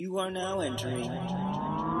You are now entering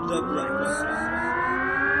the bright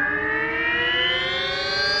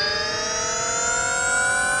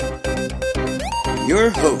side. Your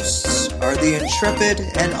hosts are the intrepid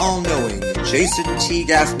and all-knowing Jason T.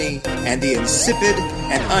 Gaffney and the insipid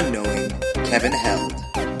and unknowing Kevin Held.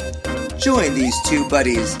 Join these two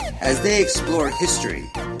buddies as they explore history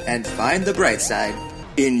and find the bright side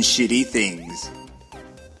in shitty things.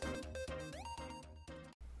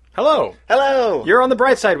 Hello. Hello. You're on the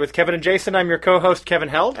bright side with Kevin and Jason. I'm your co-host, Kevin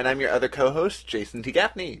Held. And I'm your other co-host, Jason T.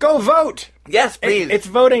 Gaffney. Go vote! Yes, please. It's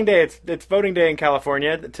voting day. It's voting day in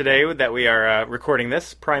California today that we are recording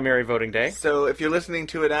this. Primary voting day. So if you're listening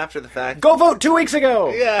to it after the fact... Go vote 2 weeks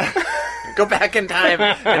ago! Yeah. Go back in time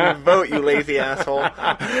and vote, you lazy asshole.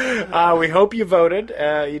 We hope you voted.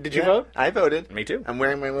 Did you vote? I voted. Me too. I'm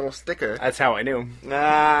wearing my little sticker. That's how I knew.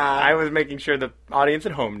 Ah. I was making sure the audience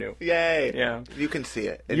at home knew. Yay. Yeah. You can see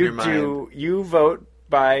it in your mind. You vote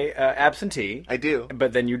by absentee. I do.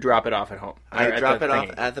 But then you drop it off at home. I drop it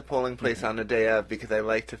off at the polling place on the day of because I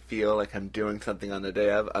like to feel like I'm doing something on the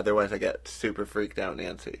day of. Otherwise, I get super freaked out and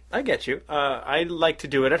antsy. I get you. I like to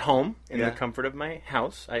do it at home in the comfort of my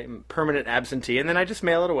house. I'm permanent absentee, and then I just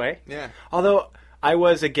mail it away. Yeah. Although I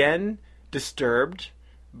was, again, disturbed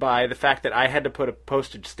by the fact that I had to put a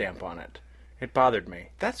postage stamp on it. It bothered me.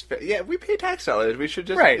 That's fair. Yeah, we pay tax dollars. We should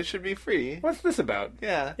just... Right. It should be free. What's this about?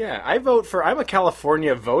 Yeah. Yeah, I'm a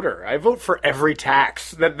California voter. I vote for every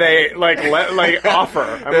tax that they,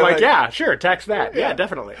 offer. I'm like, yeah, sure, tax that. Yeah,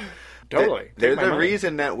 definitely. Totally. They're the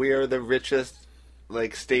reason that we are the richest,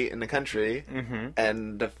 state in the country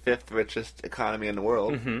and the fifth richest economy in the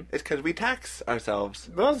world. It's because we tax ourselves.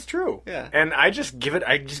 Well, that's true. Yeah. And I just give it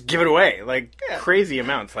away, crazy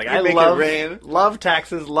amounts. Make it rain. Love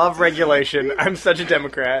taxes, love regulation. I'm such a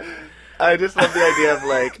Democrat. I just love the idea of,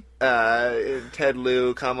 Ted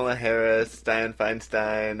Lieu, Kamala Harris, Dianne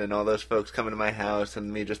Feinstein, and all those folks coming to my house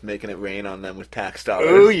and me just making it rain on them with tax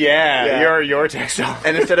dollars. Ooh, yeah. Your tax dollars.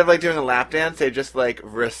 And instead of, doing a lap dance, they just,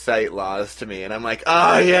 recite laws to me. And I'm like,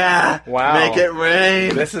 oh, yeah, wow, make it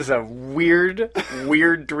rain. This is a weird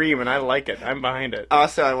dream, and I like it. I'm behind it.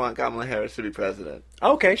 Also, I want Kamala Harris to be president.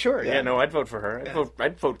 Okay, sure. Yeah, no, I'd vote for her.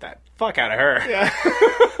 I'd vote that fuck out of her. Yeah.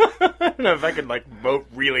 I don't know if I could, vote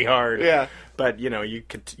really hard. Yeah. But,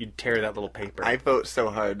 you'd tear that little paper. I vote so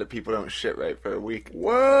hard that people don't shit right for a week.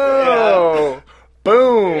 Whoa! Yeah.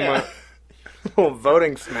 Boom! Yeah. Little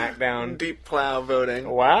voting smackdown. Deep plow voting.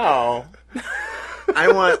 Wow.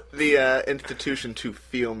 I want the institution to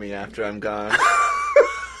feel me after I'm gone.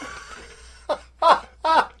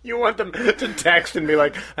 You want them to text and be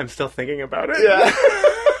like, I'm still thinking about it? Yeah.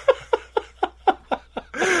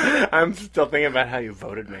 I'm still thinking about how you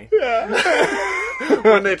voted me. Yeah.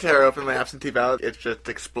 When they tear open my absentee ballot, it just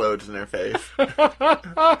explodes in their face.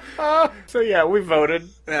 So yeah, we voted.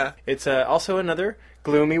 Yeah. It's also another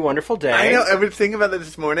gloomy, wonderful day. I know. I was thinking about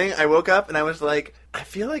this morning. I woke up and I was like, I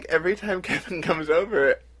feel like every time Kevin comes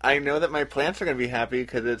over, I know that my plants are going to be happy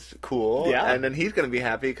because it's cool. Yeah. And then he's going to be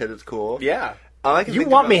happy because it's cool. Yeah. You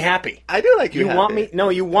want me happy. I do like you happy.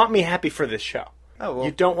 You want me happy for this show. Oh, well.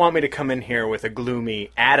 You don't want me to come in here with a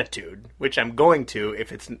gloomy attitude, which I'm going to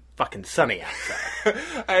if it's fucking sunny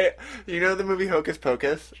outside. You know the movie Hocus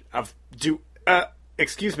Pocus?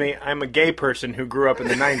 Excuse me, I'm a gay person who grew up in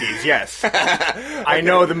the 90s, yes. I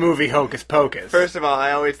know the movie Hocus Pocus. First of all,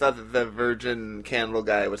 I always thought that the virgin candle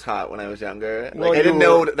guy was hot when I was younger. Well, I didn't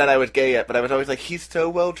know that I was gay yet, but I was always like, he's so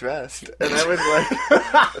well dressed. And I was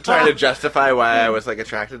trying to justify why I was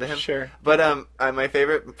attracted to him. Sure. But my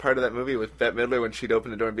favorite part of that movie was Bette Midler when she'd open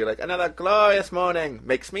the door and be like, another glorious morning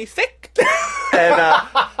makes me sick. And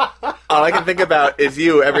all I can think about is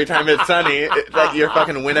you every time it's sunny. Like you're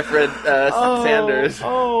fucking Winifred Sanders.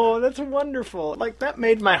 Oh, that's wonderful. That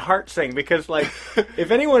made my heart sing because, if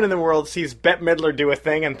anyone in the world sees Bette Midler do a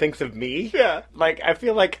thing and thinks of me, yeah, I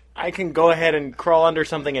feel like I can go ahead and crawl under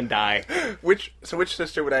something and die. Which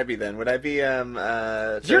sister would I be then? Would I be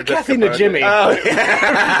You're Kathy Najimy. Oh,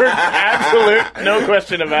 yeah. Absolute, no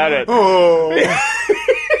question about it. Oh.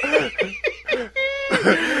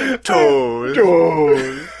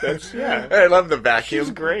 Toes. That's, yeah. I love the vacuum.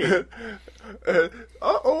 She's great.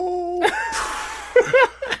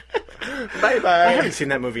 Bye-bye. I haven't seen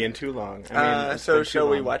that movie in too long. So shall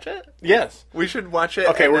we watch it? Yes. We should watch it.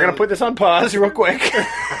 Okay, we're going to put this on pause real quick.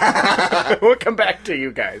 We'll come back to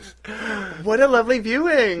you guys. What a lovely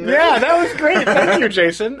viewing. Yeah, that was great. Thank you,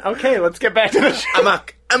 Jason. Okay, let's get back to the show.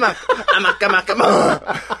 Amok.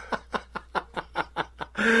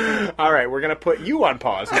 All right, we're going to put you on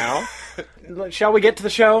pause now. Shall we get to the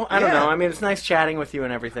show? I don't Yeah. know. It's nice chatting with you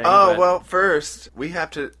and everything. Oh, well, first, we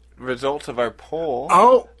have to results of our poll.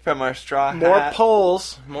 Oh! From our straw More hat.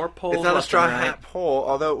 polls. More polls. It's not a left straw and right. hat poll,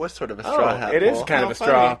 although it was sort of a straw hat poll. It is kind of a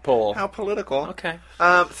straw poll. How political. Okay.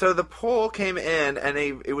 So the poll came in, and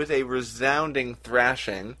it was a resounding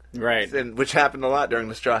thrashing. Right. Which happened a lot during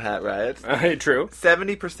the straw hat riots. True.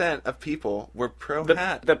 70% of people were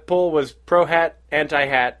pro-hat. The poll was pro-hat,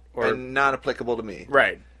 anti-hat, or... And not applicable to me.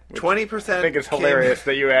 Right. 20%. I think it's hilarious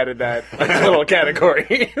that you added that little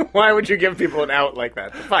category. Why would you give people an out like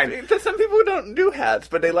that? Fine. There's some people who don't do hats,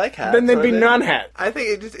 but they like hats. Then they'd be non-hat. I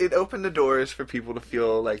think it opened the doors for people to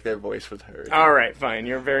feel like their voice was heard. All right, fine.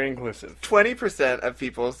 You're very inclusive. 20% of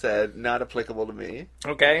people said not applicable to me.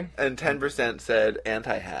 Okay. And 10% said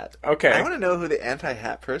anti-hat. Okay. I want to know who the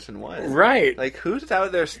anti-hat person was. Right. Like, who's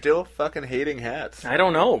out there still fucking hating hats? I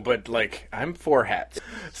don't know, but, like, I'm for hats.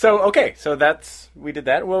 So, okay, so we did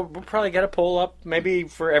that. We'll probably get a poll up maybe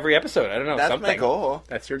for every episode. I don't know. That's something. my goal.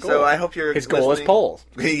 That's your goal. So I hope you're His goal is listening. polls.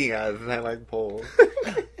 Yeah, I like polls.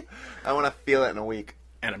 I want to feel it in a week.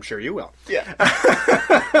 And I'm sure you will. Yeah.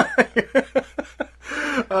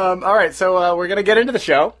 All right, so we're going to get into the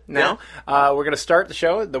show now. Yeah. We're going to start the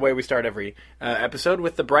show the way we start every episode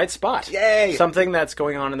with the bright spot. Yay! Something that's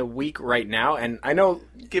going on in the week right now, and I know...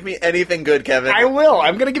 Give me anything good, Kevin. I will.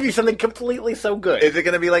 I'm going to give you something completely so good. Is it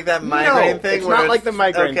going to be like that migraine thing? It's not like the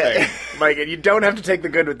migraine okay. thing. Mike, you don't have to take the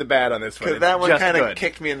good with the bad on this one. Because that one kind of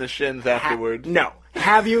kicked me in the shins afterwards. No.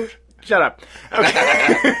 Have you... Shut up.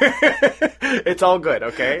 Okay. It's all good,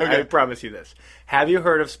 okay? I promise you this. Have you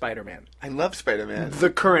heard of Spider-Man? I love Spider-Man. The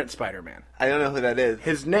current Spider-Man. I don't know who that is.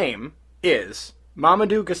 His name is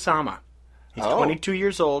Mamadou Gassama. He's 22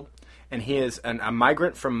 years old, and he is a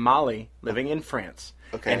migrant from Mali living in France.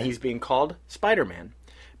 Okay. And he's being called Spider-Man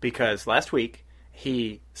because last week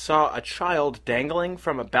he saw a child dangling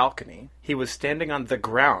from a balcony. He was standing on the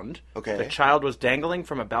ground. Okay. The child was dangling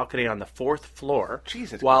from a balcony on the 4th floor.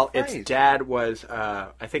 Jesus while Christ. its dad was,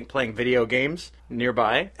 I think, playing video games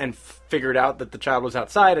nearby and figured out that the child was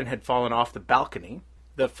outside and had fallen off the balcony.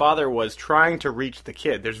 The father was trying to reach the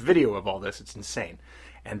kid. There's video of all this. It's insane.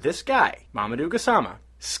 And this guy, Mamadou Gassama,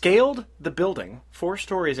 scaled the building 4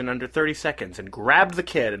 stories in under 30 seconds and grabbed the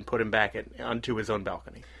kid and put him back onto his own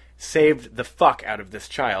balcony. Saved the fuck out of this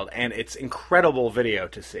child, and it's incredible video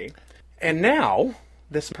to see. And now,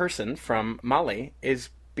 this person from Mali is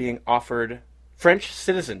being offered French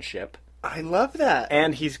citizenship. I love that.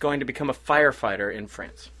 And he's going to become a firefighter in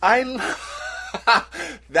France.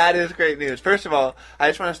 That is great news. First of all, I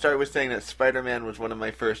just want to start with saying that Spider-Man was one of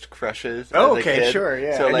my first crushes. Oh, as a okay, kid. sure,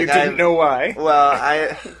 yeah. So, and like, you didn't know why. Well,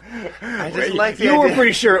 I just like the You were idea.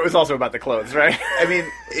 pretty sure it was also about the clothes, right? I mean,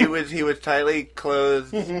 he was tightly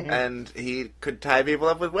clothed, and he could tie people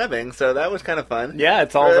up with webbing, so that was kind of fun. Yeah,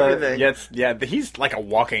 it's all everything. he's like a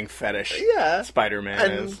walking fetish. Yeah. Spider-Man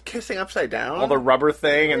And is. kissing upside down. All the rubber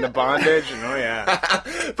thing and the bondage, and oh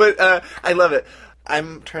yeah. But I love it.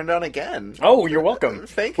 I'm turned on again. Oh, you're welcome.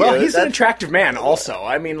 Thank you. Well, he's an attractive man also.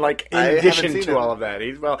 I mean, like, in addition haven't to sing all him. of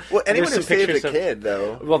that. Well, anyone who saved a kid,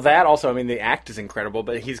 though. Well, that also, I mean, the act is incredible,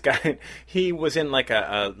 but he was in like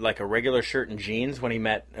a regular shirt and jeans when he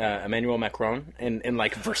met Emmanuel Macron in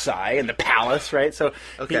like Versailles in the palace, right? So,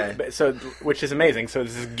 which is amazing. So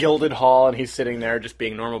this is gilded hall, and he's sitting there just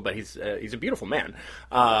being normal, but he's a beautiful man,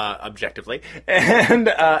 objectively. And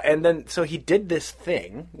then, so he did this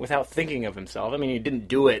thing without thinking of himself. I mean, he didn't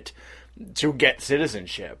do it to get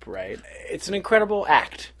citizenship, right? It's an incredible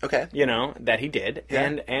act, that he did,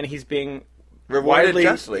 and he's being rewarded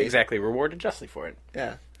justly. Exactly, rewarded justly for it.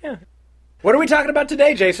 Yeah. What are we talking about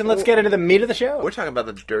today, Jason? Let's get into the meat of the show. We're talking about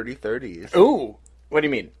the dirty 30s. Ooh, what do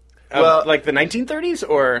you mean? Well, like the 1930s,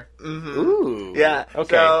 or ooh, yeah.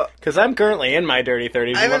 Okay, because I'm currently in my dirty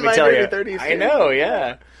 30s. I'm let in me my tell dirty you, 30s. I know,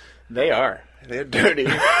 yeah, they are. They're dirty.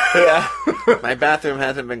 Yeah. My bathroom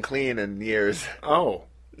hasn't been clean in years. Oh.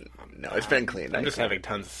 No, it's been clean. I'm just having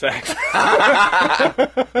tons of sex.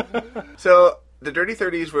 So, the Dirty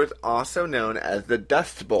 30s was also known as the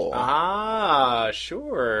Dust Bowl. Ah,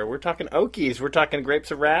 sure. We're talking Okies. We're talking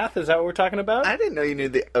Grapes of Wrath. Is that what we're talking about? I didn't know you knew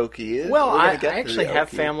the Okie is. Well, I actually have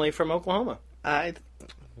family from Oklahoma.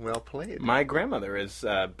 Well played. My grandmother is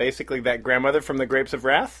basically that grandmother from the Grapes of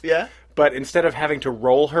Wrath. Yeah. But instead of having to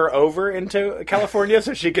roll her over into California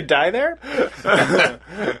so she could die there,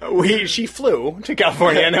 she flew to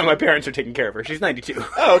California, and now my parents are taking care of her. She's 92.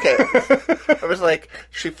 Oh, okay. I was like,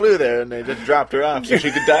 she flew there, and they just dropped her off so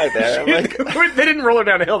she could die there. I'm like, they didn't roll her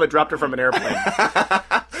down a hill; they dropped her from an airplane.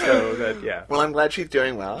 So that, yeah. Well, I'm glad she's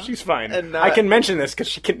doing well. She's fine. And I can mention this because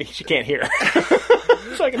she can't hear,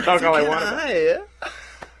 so I can talk all I want about it.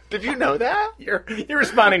 Did you know that? You're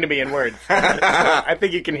responding to me in words. I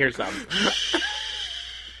think you can hear some.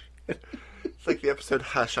 It's like the episode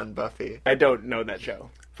Hush on Buffy. I don't know that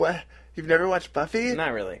show. What? You've never watched Buffy?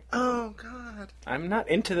 Not really. Oh, God. I'm not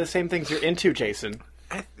into the same things you're into, Jason.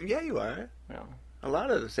 Yeah, you are. Well, A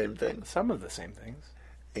lot of the same things. some of the same things.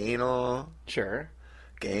 Anal Sure.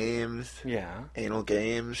 games. Yeah. Anal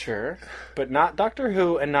games. Sure. But not Doctor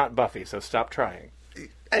Who and not Buffy, so stop trying.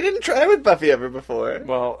 I didn't try with Buffy ever before.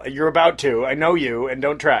 Well, you're about to. I know you, and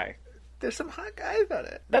don't try. There's some hot guys on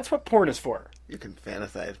it. That's what porn is for. You can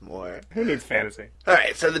fantasize more. Who needs fantasy? All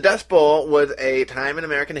right, so the Dust Bowl was a time in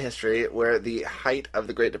American history where the height of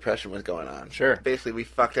the Great Depression was going on. Sure. Basically, we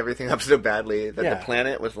fucked everything up so badly that Yeah. the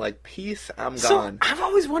planet was like, peace, I'm So, gone. I've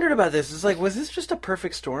always wondered about this. It's like, was this just a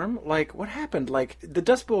perfect storm? Like, what happened? Like, the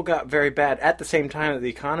Dust Bowl got very bad at the same time that the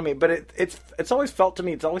economy, but it's always felt to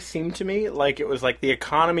me, it's always seemed to me like it was like the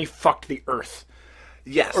economy fucked the earth.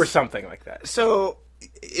 Yes. Or something like that. So,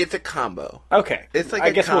 it's a combo. Okay. It's like I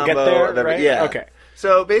a guess we'll combo get there, of every- right? Yeah. Okay.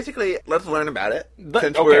 So, basically, let's learn about it.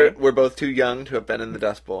 Since okay. we're both too young to have been in the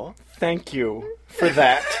Dust Bowl. Thank you for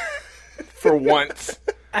that. For once.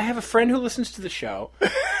 I have a friend who listens to the show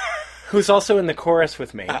who's also in the chorus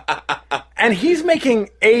with me. And he's making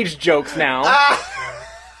age jokes now.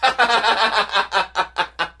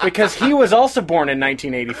 Because he was also born in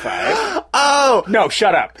 1985. Oh! No,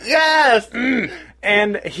 shut up. Yes!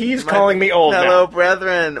 And he's calling me old Hello, now.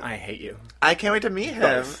 brethren. I hate you. I can't wait to meet him.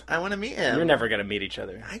 Both. I want to meet him. You're never going to meet each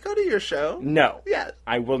other. I go to your show. No. Yes.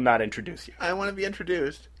 I will not introduce you. I want to be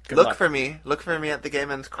introduced. Good Look luck. for me. Look for me at the Gay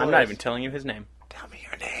Men's Chorus. I'm not even telling you his name. Tell me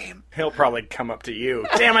your name. He'll probably come up to you.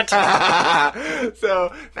 Damn it! So,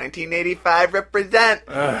 1985 represent.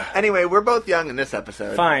 Anyway, we're both young in this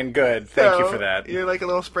episode. Fine, good. Thank you So, for that. You're like a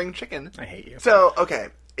little spring chicken. I hate you. So, okay.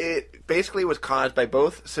 It basically was caused by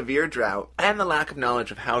both severe drought and the lack of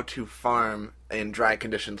knowledge of how to farm in dry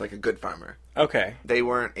conditions like a good farmer. Okay. They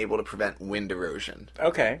weren't able to prevent wind erosion.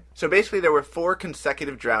 Okay. So basically there were 4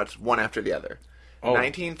 consecutive droughts, one after the other. Oh.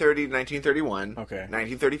 1930 to 1931, Okay.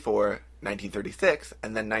 1934, 1936,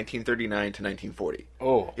 and then 1939 to 1940.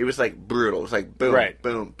 Oh. It was like brutal. It was like boom, Right.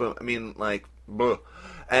 boom, boom. I mean, like, boom.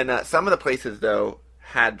 And some of the places, though,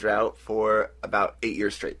 had drought for about 8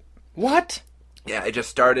 years straight. What? Yeah, it just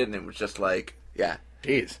started and it was just like, yeah.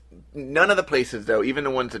 Jeez. None of the places, though, even the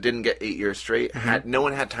ones that didn't get 8 years straight, Mm-hmm. no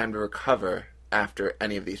one had time to recover after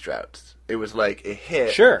any of these droughts. It was like it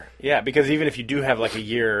hit. Sure. Yeah, because even if you do have like a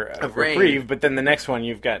year of rain. reprieve, but then the next one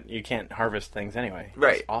you can't harvest things anyway.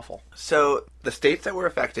 Right. It's awful. So the states that were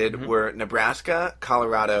affected Mm-hmm. were Nebraska,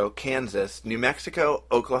 Colorado, Kansas, New Mexico,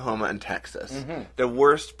 Oklahoma, and Texas. Mm-hmm. The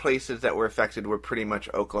worst places that were affected were pretty much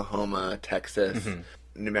Oklahoma, Texas,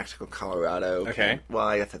 New Mexico, Colorado. Mm-hmm. Okay. Well,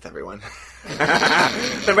 I guess that's everyone.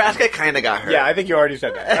 Nebraska kind of got hurt. Yeah, I think you already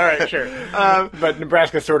said that. All right, sure. But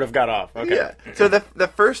Nebraska sort of got off. Okay. Yeah. So the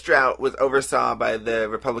first drought was oversaw by the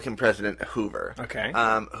Republican president Hoover. Okay.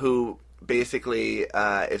 Who basically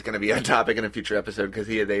is going to be a topic in a future episode because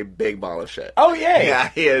he is a big ball of shit. Oh, yay. Yeah,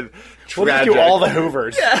 he is. We'll just do tragic. all the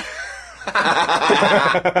Hoovers. Yeah.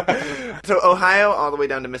 So Ohio all the way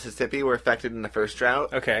down to Mississippi were affected in the first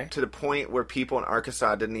drought. Okay. To the point where people in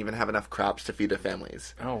Arkansas didn't even have enough crops to feed their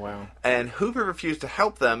families. Oh, wow. And Hoover refused to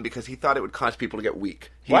help them because he thought it would cause people to get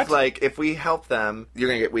weak. He's What? like, if we help them, you're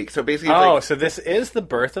going to get weak. So basically, Oh, like, so this is the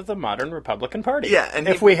birth of the modern Republican Party. Yeah, and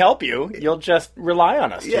if he- we help you, you'll just rely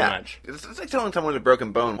on us too much. It's like telling someone with a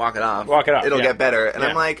broken bone, walk it off. Walk it off, It'll yeah. get better. And Yeah.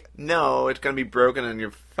 I'm like, no, it's going to be broken and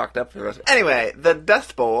you're fucked up for the rest. Anyway, the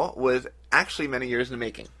Dust Bowl was actually many years in the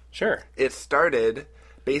making. Sure. It started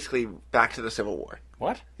basically back to the Civil War.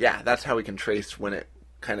 What? Yeah, that's how we can trace when it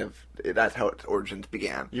that's how its origins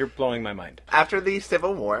began. You're blowing my mind. After the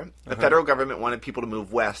Civil War, the Uh-huh. federal government wanted people to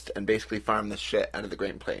move west and basically farm the shit out of the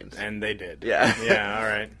Great Plains. And they did. Yeah. Yeah, all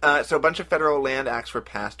right. So a bunch of federal land acts were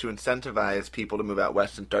passed to incentivize people to move out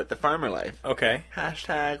west and start the farmer life. Okay.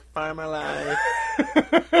 Hashtag farmer life.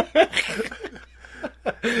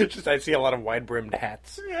 Just I see a lot of wide-brimmed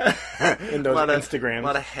hats in those Instagrams. A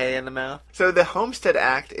lot of hay in the mouth. So the Homestead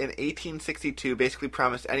Act in 1862 basically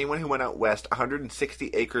promised anyone who went out west 160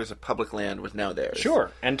 acres of public land was now theirs.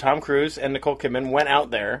 Sure. And Tom Cruise and Nicole Kidman went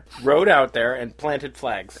out there, rode out there, and planted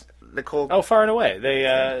flags. Nicole. Oh, far and away. They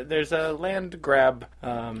there's a land grab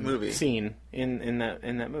Movie. scene in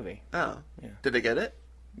that movie. Oh. Yeah. Did they get it?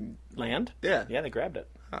 Land? Yeah. Yeah, they grabbed it.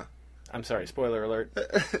 Huh. I'm sorry, spoiler alert.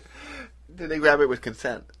 Did they grab it with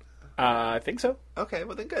consent? I think so. Okay,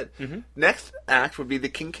 well then good. Mm-hmm. Next act would be the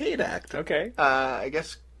Kincaid Act. Okay. I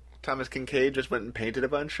guess Thomas Kincaid just went and painted a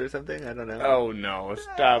bunch or something. I don't know. Oh, no.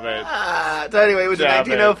 Stop it. So anyway, it was Stop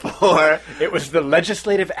in 1904. It was the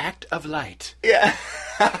Legislative Act of Light. Yeah.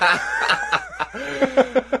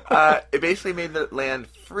 It basically made the land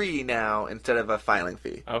free now instead of a filing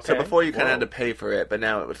fee. Okay. So before you kind of Whoa. had to pay for it, but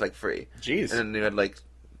now it was like free. Jeez. And then you had like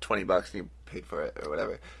 $20 and you paid for it or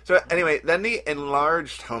whatever. So anyway, then the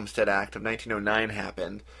enlarged Homestead Act of 1909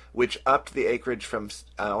 happened, which upped the acreage from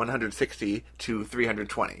 160 to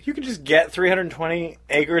 320. You can just get 320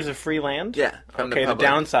 acres of free land? Yeah, from the Okay, the public.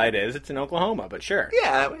 downside is it's in Oklahoma, but sure.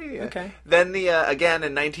 Yeah. Okay. Then again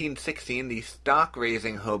in 1916, the Stock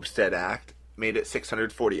Raising Homestead Act made it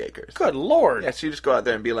 640 acres. Good Lord. Yeah, so you just go out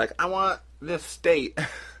there and be like, I want this state.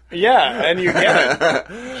 Yeah, and you get it.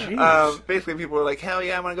 Jeez. Basically, people were like, hell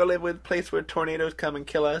yeah, I want to go live with a place where tornadoes come and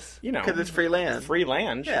kill us. You know. Because it's free land. Free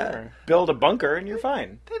land, sure. Yeah. Build a bunker and you're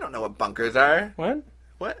fine. They don't know what bunkers are. What?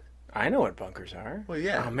 What? I know what bunkers are. Well,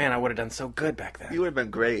 yeah. Oh, man, I would have done so good back then. You would have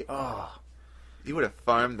been great. Oh, You would have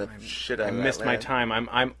farmed the shit out I of that missed my land. time.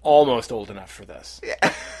 I'm almost old enough for this.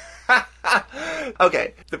 Yeah.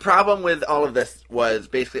 Okay, the problem with all of this was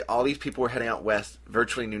basically all these people were heading out west,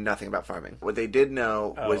 virtually knew nothing about farming. What they did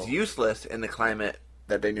know was useless in the climate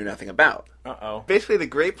that they knew nothing about. Uh-oh. Basically, the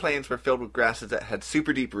Great Plains were filled with grasses that had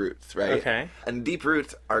super deep roots, right? Okay. And deep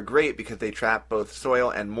roots are great because they trap both soil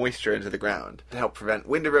and moisture into the ground to help prevent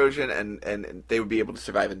wind erosion, and they would be able to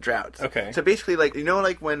survive in droughts. Okay. So basically, like, you know,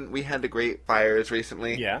 like when we had the Great Fires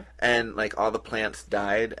recently? Yeah. And, like, all the plants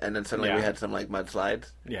died, and then suddenly Yeah. we had some, like,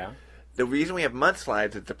 mudslides? Yeah. The reason we have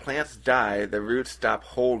mudslides is the plants die, the roots stop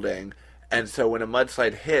holding, and so when a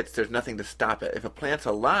mudslide hits, there's nothing to stop it. If a plant's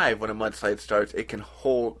alive when a mudslide starts, it can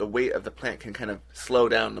hold, the weight of the plant can kind of slow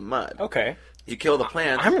down the mud. Okay. You kill the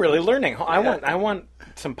plant. I'm really learning. I want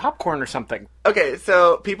some popcorn or something. Okay,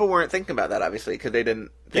 so people weren't thinking about that, obviously, because they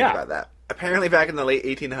didn't think Yeah. about that. Apparently, back in the late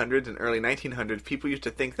 1800s and early 1900s, people used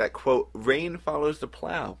to think that, quote, rain follows the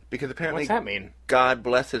plow. Because apparently What's that mean? God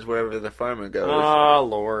blesses wherever the farmer goes. Oh,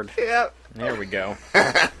 Lord. Yep. There we go.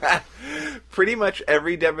 Pretty much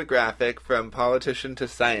every demographic, from politician to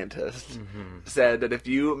scientist, said that if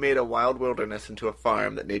you made a wild wilderness into a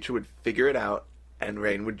farm, that nature would figure it out and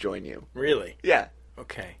rain would join you. Really? Yeah.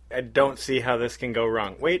 Okay. I don't see how this can go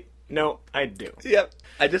wrong. Wait, no, I do. Yep.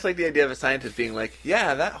 I just like the idea of a scientist being like,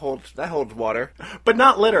 yeah, that holds water. But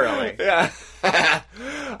not literally. Yeah.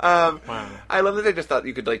 Wow. I love that they just thought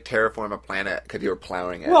you could, like, terraform a planet because you were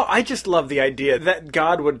plowing it. Well, I just love the idea that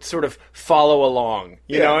God would sort of follow along.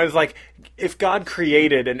 You know, it's like if God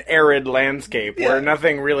created an arid landscape where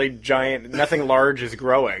nothing really giant, nothing large is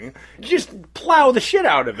growing, just plow the shit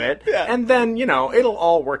out of it, and then, you know, it'll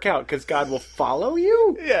all work out because God will follow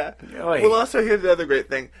you. Yeah. Oy. Well, also, here's the other great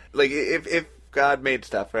thing. Like, if God made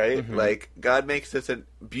stuff, right? Like, God makes this a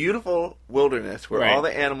beautiful wilderness where Right. all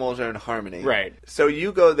the animals are in harmony. Right. So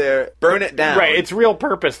you go there, burn it down. Right, its real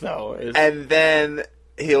purpose, though, is... And then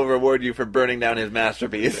he'll reward you for burning down his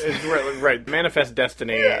masterpiece. is right, manifest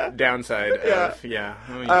destiny downside of, You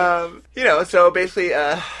know, so basically,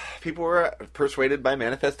 people were persuaded by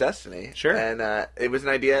manifest destiny. Sure. And it was an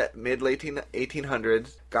idea mid-late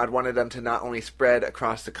 1800s. God wanted them to not only spread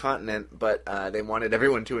across the continent, but they wanted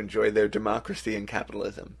everyone to enjoy their democracy and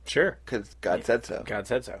capitalism. Sure. Because God said so. God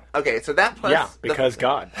said so. Okay, so that plus... Yeah, because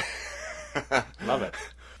God. Love it.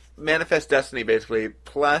 Manifest destiny, basically,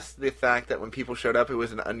 plus the fact that when people showed up, it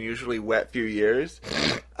was an unusually wet few years.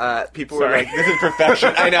 People were Sorry. like, this is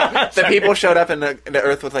perfection. I know. The people showed up and the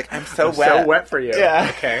earth was like, I'm so wet. So wet for you.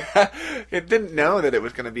 Yeah. Okay. It didn't know that it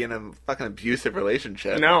was going to be in a fucking abusive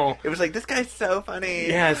relationship. No. It was like, this guy's so funny.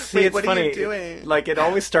 Yeah, see, Wait, it's what funny. are you doing? Like, it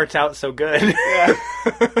always starts out so good. Yeah.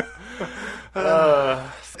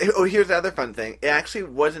 Oh, here's the other fun thing. It actually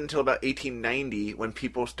wasn't until about 1890 when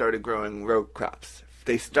people started growing row crops.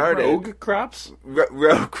 They started... Rogue crops?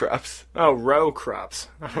 Row crops. Oh, row crops.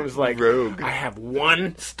 I was like, Rogue. I have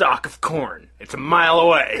one stalk of corn. It's a mile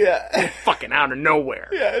away. Yeah. Fucking out of nowhere.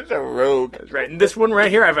 Yeah, it's a rogue. That's right. And this one right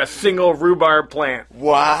here, I have a single rhubarb plant.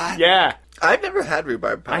 What? Yeah. I've never had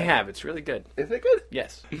rhubarb pie. I have. It's really good. Is it good?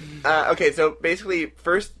 Yes. Okay, so basically,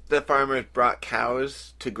 first the farmers brought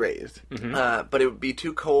cows to graze, but it would be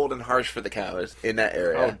too cold and harsh for the cows in that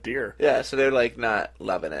area. Oh, dear. Yeah, so they're like not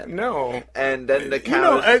loving it. No. And then the You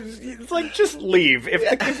know, cows. it's like, just leave.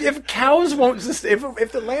 If cows won't,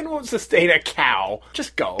 if the land won't sustain a cow,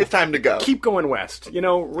 just go. It's time to go. Keep going west. You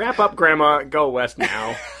know, wrap up, Grandma. Go west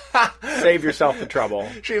now. Save yourself the trouble.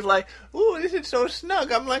 She's like, "Ooh, this is so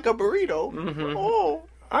snug. I'm like a burrito." Oh,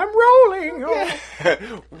 I'm rolling.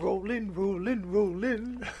 rolling, rolling,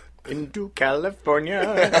 rolling. Into California.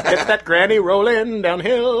 Get that granny rolling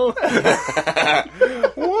downhill.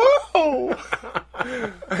 Whoa!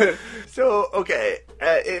 So, okay,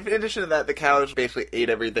 in addition to that, the cows basically ate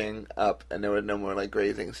everything up, and there was no more, like,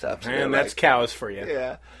 grazing stuff. So they And were that's like, cows for you.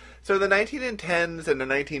 yeah. So the 1910s and the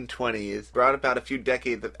 1920s brought about a few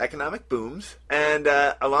decades of economic booms, and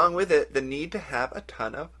along with it, the need to have a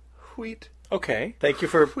ton of wheat. Okay. Thank you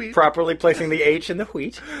for Wheat. properly placing the H in the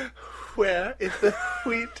wheat. Where is the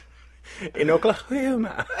wheat? In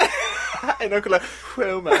Oklahoma. In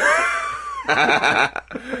Oklahoma.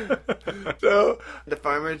 So the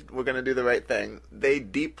farmers were going to do the right thing. They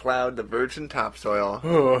deep plowed the virgin topsoil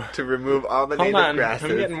Ooh. to remove all the Hold native on.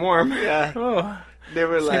 grasses. I'm getting warm. Yeah. Oh. They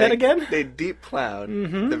were Say that again? They deep plowed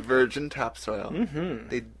the virgin topsoil.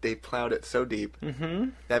 Mm-hmm. They plowed it so deep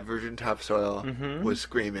that virgin topsoil was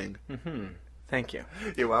screaming. Thank you.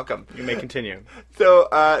 You're welcome. You may continue. So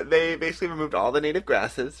they basically removed all the native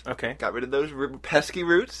grasses. Okay. Got rid of those pesky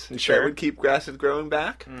roots Sure. that would keep grasses growing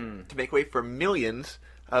back to make way for millions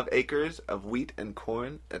of acres of wheat and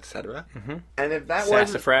corn, etc. And if that wasn't...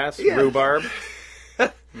 Sassafras, Yeah. rhubarb.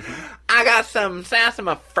 I got some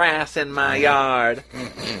sassafras in my yard.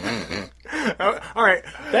 Oh, all right,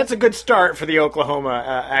 that's a good start for the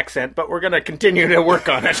Oklahoma accent, but we're going to continue to work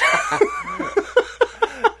on it.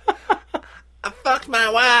 I fucked my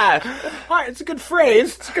wife. All right, it's a good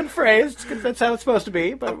phrase. It's a good phrase. It's good. That's how it's supposed to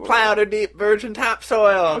be. But Plowed her deep virgin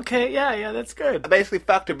topsoil. okay, yeah, that's good. I basically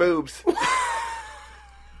fucked her boobs.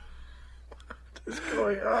 What's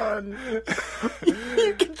going on?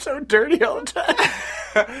 You get so dirty all the time.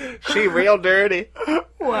 She real dirty.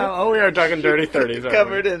 Wow, oh, we are talking dirty 30s.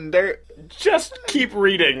 Covered in dirt. Just keep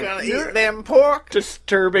reading. Gonna You're eat them pork.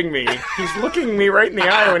 disturbing me. He's looking me right in the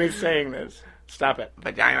eye when he's saying this. Stop it.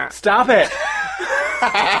 Vagina. Stop it.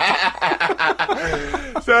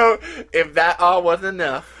 So, if that all wasn't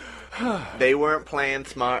enough, they weren't playing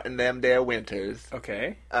smart in them there winters.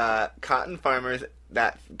 Okay. Cotton farmers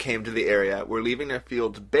that came to the area were leaving their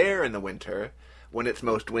fields bare in the winter when it's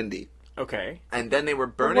most windy. Okay. And then they were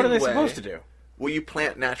burning What are they away. supposed to do? Well, you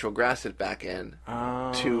plant natural grasses back in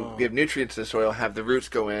Oh. to give nutrients to the soil, have the roots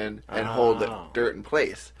go in, and hold the dirt in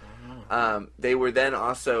place. They were then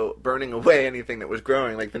also burning away anything that was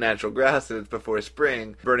growing, like the natural grasses, before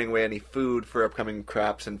spring, burning away any food for upcoming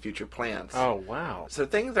crops and future plants. Oh, wow. So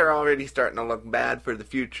things are already starting to look bad for the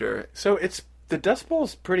future. So the Dust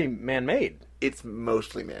Bowl's pretty man-made. It's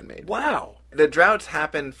mostly man-made. Wow. The droughts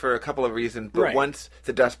happened for a couple of reasons, but Right. once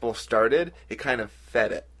the Dust Bowl started, it kind of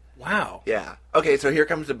fed it. Wow. Yeah. Okay, so here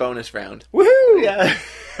comes the bonus round. Woohoo! Yeah.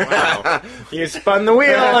 Wow. You spun the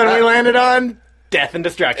wheel and we landed on death and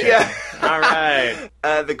destruction. Yeah. All right.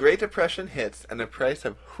 The Great Depression hits, and the price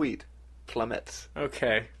of wheat plummets.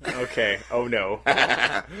 Okay. Oh, no.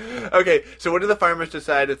 Okay, so what do the farmers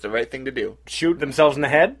decide is the right thing to do? Shoot themselves in the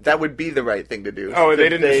head? That would be the right thing to do. Oh, they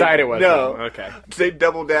didn't decide it was. No. Okay. They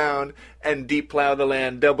double down and deep plow the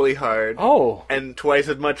land doubly hard. Oh. And twice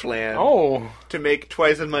as much land. Oh. To make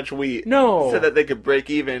twice as much wheat. No. So that they could break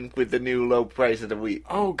even with the new low prices of wheat.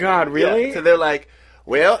 Oh, God, really? Yeah, so they're like,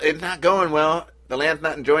 well, it's not going well. The land's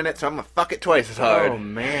not enjoying it, so I'm going to fuck it twice as hard. Oh,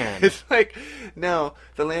 man. It's like, no,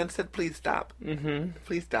 the land said, please stop. Mm-hmm.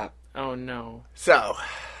 Please stop. Oh, no. So,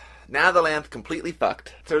 now the land's completely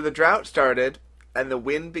fucked. So the drought started, and the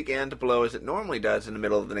wind began to blow as it normally does in the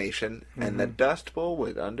middle of the nation, and the Dust Bowl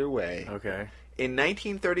was underway. Okay. In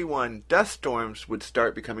 1931, dust storms would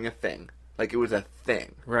start becoming a thing. Like, it was a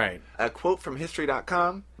thing. Right. A quote from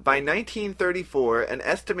History.com, by 1934, an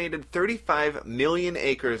estimated 35 million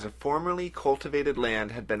acres of formerly cultivated land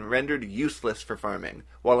had been rendered useless for farming,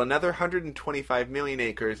 while another 125 million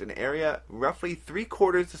acres, an area roughly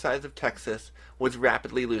 3/4 the size of Texas, was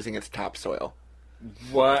rapidly losing its topsoil.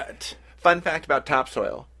 What? Fun fact about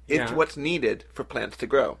topsoil. It's Yeah. what's needed for plants to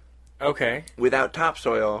grow. Okay. Without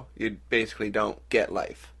topsoil, you basically don't get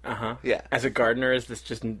life. Uh-huh. Yeah. As a gardener, is this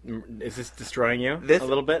destroying you This a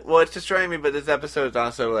little bit? Well, it's destroying me, but this episode is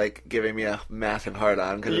also like giving me a massive hard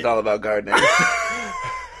on because it's all about gardening.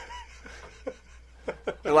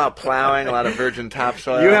 A lot of plowing, a lot of virgin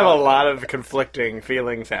topsoil. You have a lot of conflicting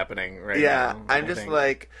feelings happening right now. Yeah, I'm I just think.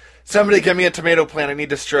 like, somebody give me a tomato plant. I need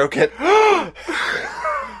to stroke it.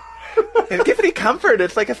 And give any comfort.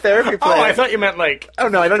 It's like a therapy plant. Oh, I thought you meant like... Oh,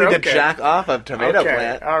 no, I don't need stroke to it. jack off a tomato Okay,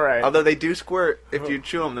 plant. all right. Although they do squirt if you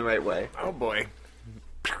chew them the right way. Oh, boy.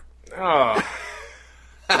 Oh.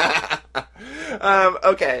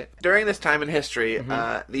 Okay. During this time in history,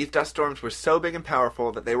 these dust storms were so big and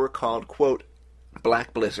powerful that they were called, quote,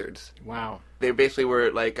 black blizzards. Wow. They basically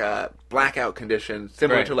were like blackout conditions,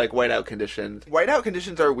 similar Right. to like whiteout conditions. Whiteout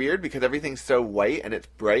conditions are weird because everything's so white and it's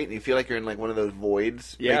bright, and you feel like you're in like one of those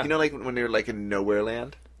voids. Yeah. Like, you know, like when you're like in nowhere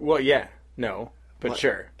land. Well, yeah. No. But What?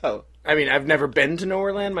 sure. Oh, I mean, I've never been to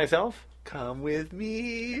Nowhere Land myself. come with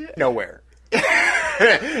me. Nowhere.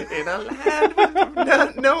 In a land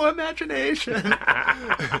with no imagination.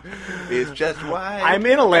 It's just white. I'm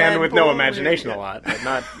in a land and with no boring. imagination a lot, but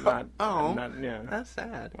not Oh, yeah. that's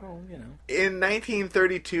sad. Well, you know. In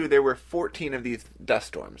 1932, there were 14 of these dust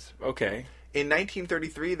storms. Okay. In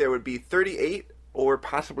 1933, there would be 38 or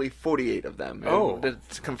possibly 48 of them. Oh.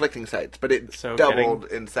 It's conflicting sites, but it So doubled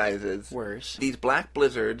in sizes. Worse. These black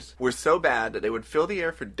blizzards were so bad that they would fill the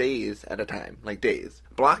air for days at a time, like days,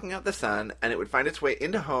 blocking out the sun, and it would find its way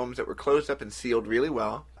into homes that were closed up and sealed really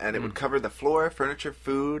well, and it would cover the floor, furniture,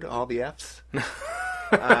 food, all the Fs,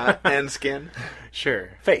 and skin. Sure.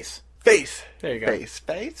 Face. Face. There you go. Face.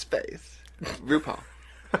 RuPaul.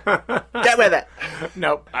 Get with it.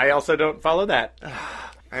 Nope. I also don't follow that.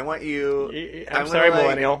 I want you... I'm gonna, sorry, like-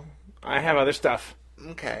 millennial. I have other stuff.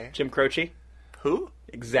 Okay. Jim Croce. Who?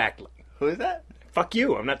 Exactly. Who is that? Fuck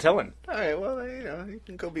you. I'm not telling. All right, well, you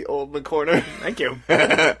can go be old in the corner. Thank you.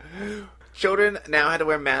 Children now had to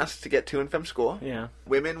wear masks to get to and from school. Yeah.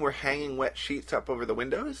 Women were hanging wet sheets up over the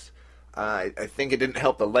windows. I think it didn't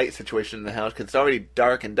help the light situation in the house because it's already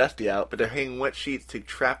dark and dusty out, but they're hanging wet sheets to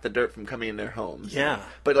trap the dirt from coming in their homes. Yeah.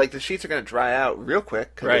 But, the sheets are going to dry out real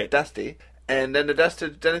quick because Right. it's dusty, and then the dust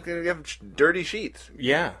is going to have dirty sheets,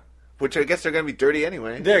 Yeah. which I guess they're going to be dirty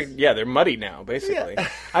anyway. They're muddy now, basically. Yeah.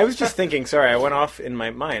 I was just thinking, sorry, I went off in my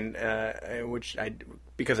mind,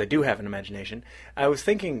 because I do have an imagination. I was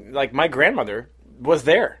thinking, my grandmother was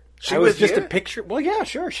there. She I was was just here? a picture. Well, yeah,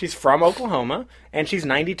 sure. She's from Oklahoma, and she's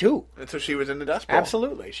 92. And so she was in the Dust Bowl.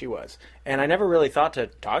 Absolutely, she was. And I never really thought to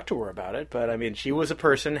talk to her about it, but I mean, she was a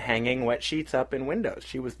person hanging wet sheets up in windows.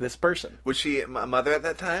 She was this person. Was she a mother at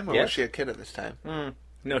that time, or Yes. was she a kid at this time?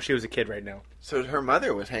 No, she was a kid right now. So her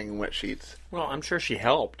mother was hanging wet sheets. Well, I'm sure she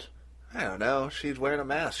helped. I don't know. She's wearing a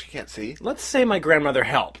mask. She can't see. Let's say my grandmother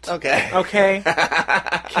helped. Okay. Okay?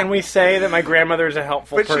 Can we say that my grandmother is a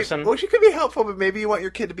helpful person? She could be helpful, but maybe you want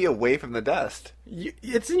your kid to be away from the dust.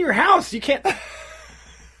 It's in your house. You can't...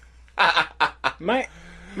 My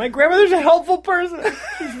grandmother's a helpful person.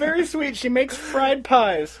 She's very sweet. She makes fried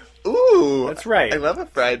pies. Ooh. That's right. I love a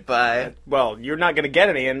fried pie. Well, you're not going to get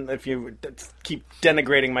any if you keep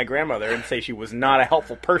denigrating my grandmother and say she was not a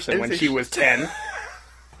helpful person when she was 10.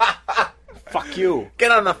 Fuck you.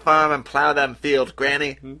 Get on the farm and plow them fields,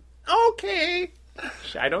 Granny. Okay.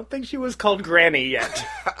 I don't think she was called Granny yet.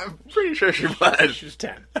 I'm pretty sure she was. She's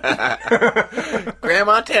 10.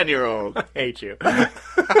 Grandma 10-year-old. I hate you.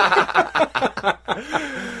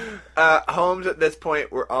 Homes at this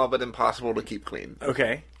point were all but impossible to keep clean.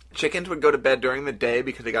 Okay. Chickens would go to bed during the day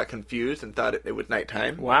because they got confused and thought it was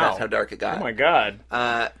nighttime. Wow. That's how dark it got. Oh my god.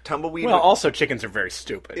 Tumbleweed. Well, also chickens are very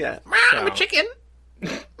stupid. yeah. So- I'm a chicken.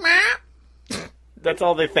 That's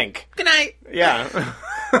all they think. Good night. Yeah.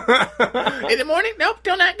 Is it morning? Nope.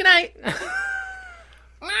 Till night. Good night.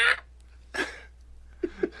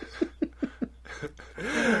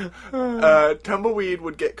 Tumbleweed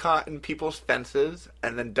would get caught in people's fences,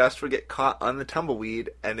 and then dust would get caught on the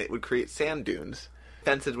tumbleweed, and it would create sand dunes.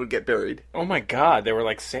 Fences would get buried. Oh my god, they were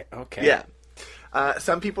like... Okay. Yeah.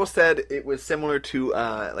 Some people said it was similar to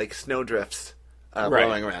snowdrifts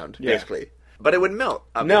blowing around, Yeah. basically. But it would melt,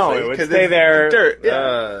 No, obviously. it would 'cause stay it's there. Dirt,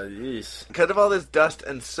 yeah. Yeesh. Because of all this dust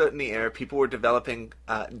and soot in the air, people were developing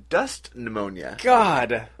dust pneumonia,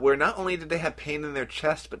 God. where not only did they have pain in their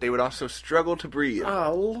chest, but they would also struggle to breathe.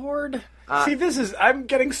 Oh, Lord. See, I'm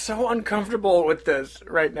getting so uncomfortable with this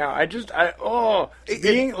right now.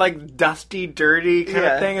 Being dusty, dirty kind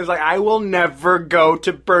Yeah. of thing is I will never go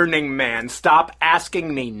to Burning Man. Stop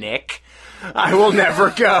asking me, Nick. I will never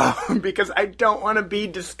go because I don't want to be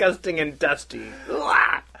disgusting and dusty.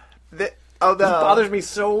 Ugh. This bothers me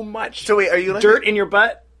so much. So wait, are you like dirt in your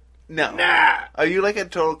butt? No. Nah. Are you like a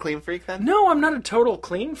total clean freak then? No, I'm not a total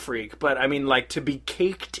clean freak, but I mean, to be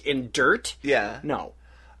caked in dirt? Yeah. No.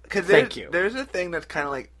 Cause Thank you. There's a thing that's kind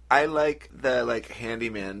of I like the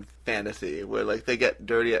handyman fantasy where they get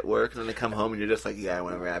dirty at work and then they come home and you're just yeah, I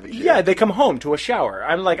want to ravish you. Yeah, they come home to a shower.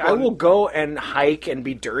 I'm I will go and hike and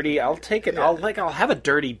be dirty. I'll take it. Yeah. I'll have a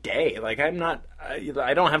dirty day. I'm not.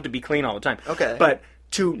 I don't have to be clean all the time. Okay. But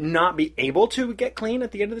to not be able to get clean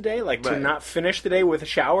at the end of the day, to Right. not finish the day with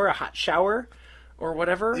a hot shower, or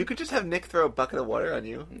whatever. You could just have Nick throw a bucket of water on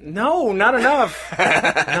you. No, not enough.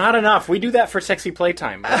 Not enough. We do that for sexy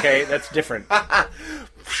playtime. Okay, that's different.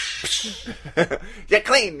 You're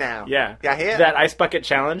clean now. Yeah. Yeah, here. That ice bucket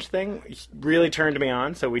challenge thing really turned me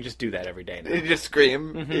on, so we just do that every day now. You just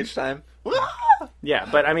scream Mm-hmm. each time. Yeah,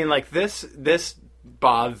 but I mean, this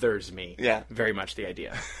bothers me. Yeah. Very much, the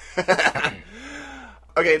idea.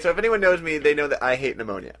 Okay, so if anyone knows me, they know that I hate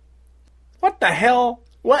pneumonia. What the hell?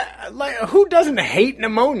 What? Who doesn't hate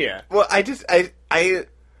pneumonia? Well,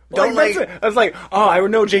 Don't like. I was like, oh, I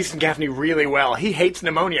know Jason Gaffney really well. He hates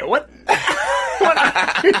pneumonia. What? What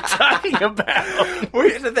are you talking about? Well,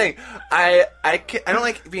 here's the thing. I don't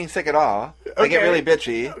like being sick at all. I get really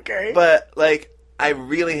bitchy. Okay. But, like, I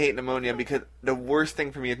really hate pneumonia because the worst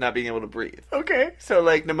thing for me is not being able to breathe. Okay. So,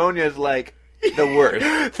 like, pneumonia is, like, the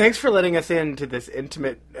worst. Thanks for letting us into this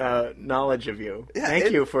intimate knowledge of you. Yeah,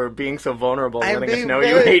 Thank you for being so vulnerable and I'm letting us being know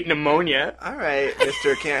you very- hate pneumonia. All right,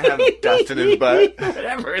 mister can't have dust in his butt.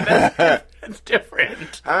 Whatever. That's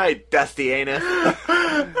different. All right, dusty anus.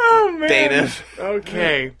 Oh, man. Danish.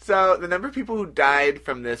 Okay. So, the number of people who died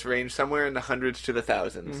from this ranged somewhere in the hundreds to the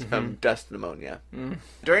thousands from dust pneumonia.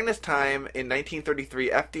 During this time, in 1933,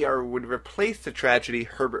 FDR would replace the tragedy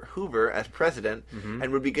Herbert Hoover as president and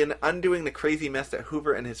would begin undoing the crazy mess that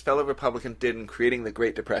Hoover and his fellow Republicans did in creating the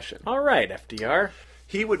Great Depression. All right, FDR.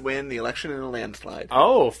 He would win the election in a landslide.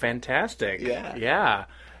 Oh, fantastic. Yeah. Yeah.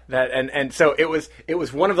 That and so it was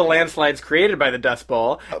one of the landslides created by the Dust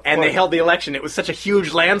Bowl, and they held the election. It was such a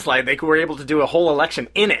huge landslide they were able to do a whole election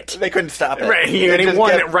in it. They couldn't stop it. Right, They and he just won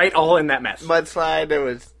kept- it right all in that mess.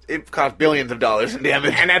 Mudslide. It cost billions of dollars in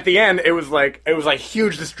damage. And at the end, it was like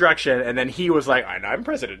huge destruction, and then he was like, "I'm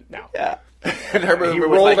president now." Yeah. And Herbert He Hoover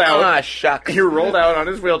was rolled like, out. ah, shucks. He rolled out on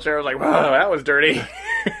his wheelchair. I was like, "Wow, that was dirty."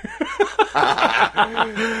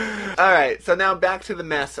 All right, so now back to the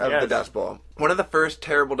mess of Yes. the Dust Bowl. One of the first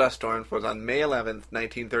terrible dust storms was on May 11th,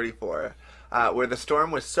 1934, where the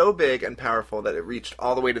storm was so big and powerful that it reached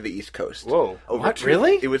all the way to the East Coast. Whoa. What?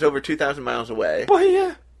 Really? It was over 2,000 miles away. Boy,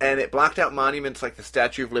 yeah. And it blocked out monuments like the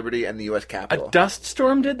Statue of Liberty and the U.S. Capitol. A dust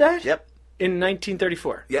storm did that? Yep. In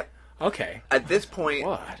 1934. Yep. Okay. At this point,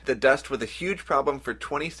 What? the dust was a huge problem for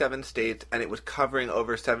 27 states, and it was covering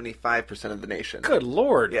over 75% of the nation. Good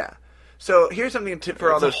Lord. Yeah. So here's something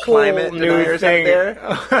for all It's a those whole climate new deniers thing.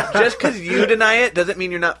 out there. Just because you deny it doesn't mean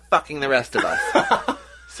you're not fucking the rest of us.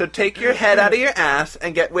 So take your head out of your ass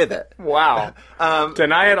and get with it. Wow.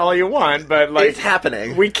 Deny it all you want, but like It's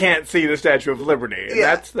happening. we can't see the Statue of Liberty. Yeah.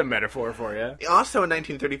 That's the metaphor for you. Also in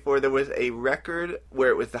 1934, there was a record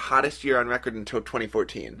where it was the hottest year on record until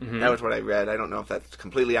 2014. That was what I read. I don't know if that's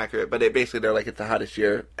completely accurate, but they're like it's the hottest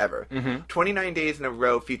year ever. 29 days in a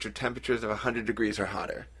row featured temperatures of 100 degrees or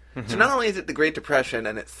hotter. So not only is it the Great Depression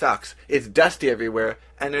and it sucks, it's dusty everywhere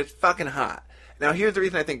and it's fucking hot. Now here's the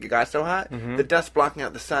reason I think it got so hot. The dust blocking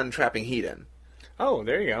out the sun, trapping heat in. Oh,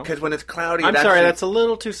 there you go. Because when it's cloudy, I'm sorry, that's a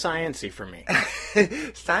little too sciencey for me.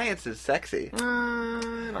 science is sexy.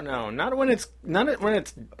 I don't know. Not when it's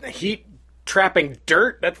heat trapping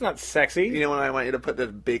dirt. That's not sexy. You know when I want you to put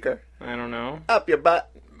this beaker I don't know. up your butt?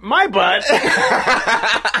 My butt.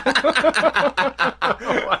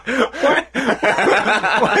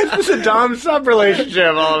 Why is this a dom-sub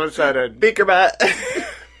relationship all of a sudden? Beaker butt.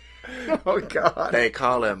 Oh God. They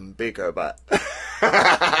call him Beaker butt.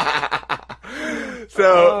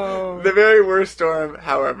 So, the very worst storm,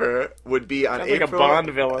 however, would be on Sounds like April... a Bond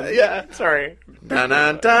villain. Yeah. Sorry.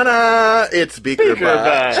 Da-na-da-na, it's Beaker Beaker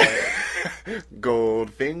butt. butt.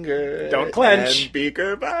 Goldfinger. Don't clench. And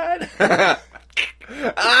Beaker butt.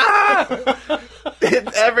 Ah!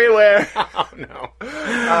 It's everywhere. Oh no.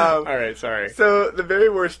 All right, sorry. So, the very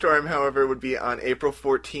worst storm, however, would be on April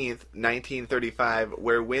 14th, 1935,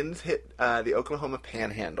 where winds hit the Oklahoma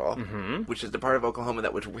Panhandle, which is the part of Oklahoma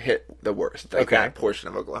that would hit the worst, like Okay. that portion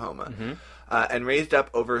of Oklahoma, and raised up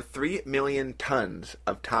over 3 million tons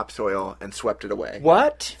of topsoil and swept it away.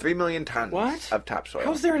 What? 3 million tons What? of topsoil.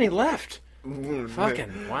 How's there any left?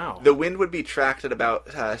 Fucking wow. The wind would be tracked at about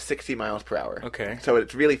 60 miles per hour. Okay. So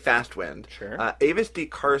it's really fast wind. Sure. Avis D.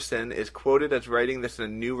 Carson is quoted as writing this in a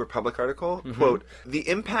New Republic article. Quote, "The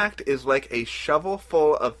impact is like a shovel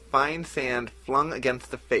full of fine sand flung against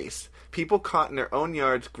the face. People caught in their own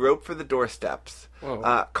yards grope for the doorsteps.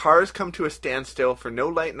 Whoa. Cars come to a standstill, for no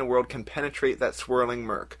light in the world can penetrate that swirling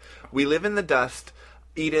murk. We live in the dust,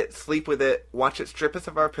 eat it, sleep with it, watch it strip us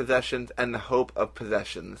of our possessions and the hope of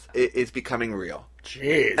possessions. It is becoming real."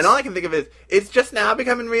 Jeez. And all I can think of is, it's just now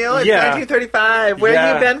becoming real? It's Yeah. 1935. Where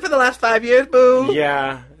have Yeah. you been for the last 5 years, boo?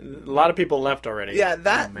 Yeah, a lot of people left already. Yeah,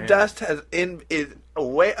 that Oh, man. dust is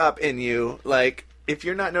way up in you. Like, if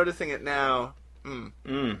you're not noticing it now...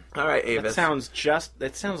 All right, Avis.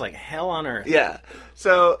 That sounds like hell on earth. Yeah.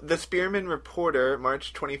 So, the Spearman Reporter,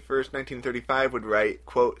 March 21st, 1935, would write,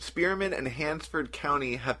 quote, "Spearman and Hansford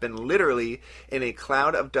County have been literally in a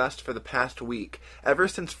cloud of dust for the past week. Ever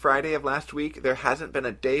since Friday of last week, there hasn't been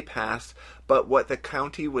a day pass but what the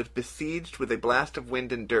county was besieged with a blast of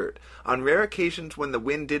wind and dirt. On rare occasions when the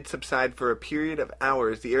wind did subside for a period of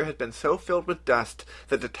hours, the air had been so filled with dust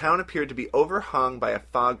that the town appeared to be overhung by a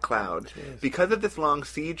fog cloud. Jeez. Because of this long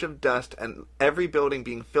siege of dust and every building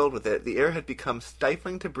being filled with it, the air had become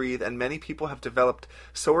stifling to breathe, and many people have developed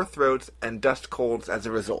sore throats and dust colds as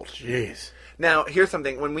a result. Jeez. Now, here's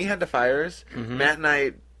something. When we had the fires, Matt and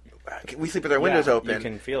I, we sleep with our windows open. You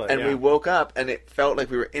can feel it, and we woke up, and it felt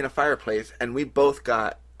like we were in a fireplace, and we both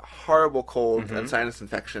got horrible colds and sinus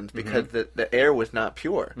infections because the air was not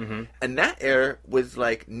pure. And that air was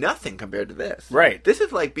like nothing compared to this. Right. This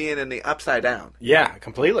is like being in the upside down Yeah,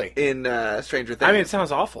 completely. in Stranger Things. I mean, it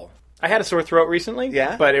sounds awful. I had a sore throat recently,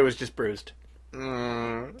 Yeah? but it was just bruised.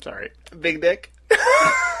 Sorry. Big dick.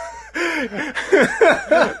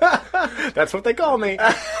 That's what they call me.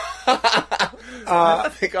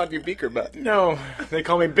 They called you Beaker Butt. No, they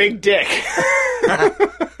call me Big Dick.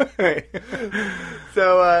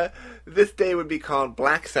 So, this day would be called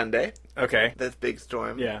Black Sunday. Okay, This big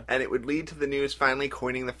storm. Yeah. And it would lead to the news finally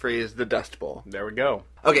coining the phrase the Dust Bowl. there we go.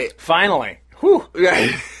 Okay. Finally. Whew.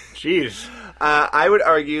 Right. Jeez. I would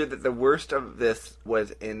argue that the worst of this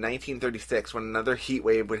was in 1936 when another heat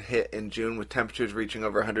wave would hit in June with temperatures reaching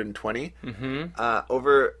over 120.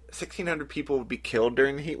 Over 1,600 people would be killed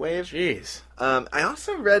during the heat wave. Jeez. I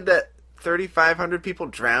also read that 3,500 people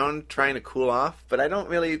drowned trying to cool off, but I don't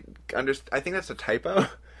really understand. I think that's a typo.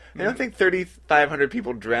 I don't think 3,500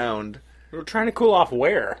 people drowned. We were trying to cool off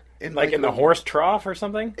where? In In the horse trough or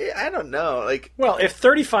something? I don't know. Like, Well, if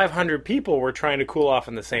 3,500 people were trying to cool off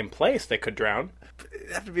in the same place, they could drown.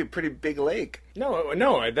 it'd have to be a pretty big lake.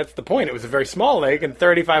 No, that's the point. It was a very small lake, and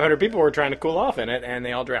 3,500 people were trying to cool off in it, and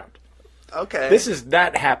they all drowned. Okay.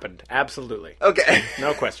 That happened. Absolutely. Okay.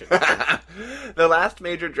 No question. The last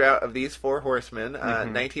major drought of these four horsemen,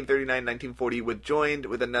 1939-1940, was joined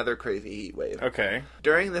with another crazy heat wave. Okay.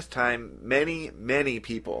 During this time, many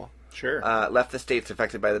people Sure. left the states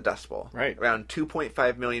affected by the Dust Bowl. Right. Around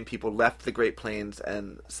 2.5 million people left the Great Plains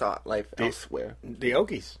and sought life elsewhere. The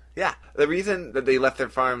Okies. Yeah. The reason that they left their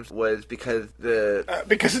farms was because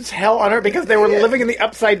Because it's hell on earth. Because they were living in the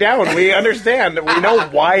upside down. We understand. We know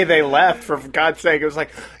why they left. For God's sake, it was like,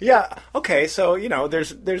 yeah, okay. So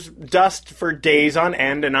there's dust for days on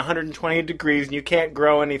end and 120 degrees, and you can't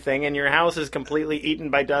grow anything, and your house is completely eaten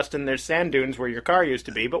by dust, and there's sand dunes where your car used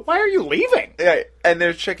to be. But why are you leaving? yeah, and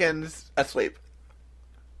there's chickens asleep.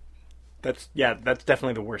 That's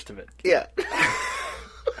definitely the worst of it. Yeah.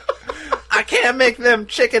 I can't make them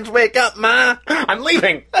chickens wake up, Ma. I'm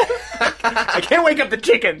leaving. I can't wake up the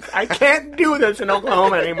chickens. I can't do this in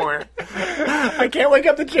Oklahoma anymore. I can't wake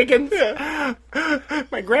up the chickens.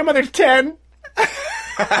 My grandmother's 10.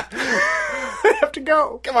 I have to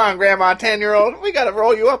go. Come on, Grandma, 10-year-old. We gotta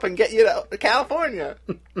roll you up and get you to California.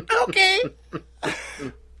 Okay.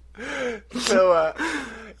 So, all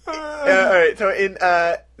right. So in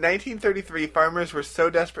 1933, farmers were so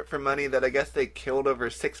desperate for money that I guess they killed over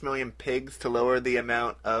 6 million pigs to lower the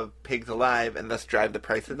amount of pigs alive and thus drive the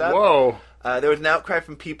prices up. Whoa. There was an outcry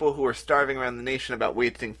from people who were starving around the nation about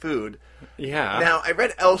wasting food. Yeah. Now, I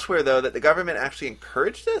read elsewhere, though, that the government actually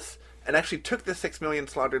encouraged this and actually took the 6 million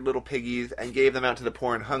slaughtered little piggies and gave them out to the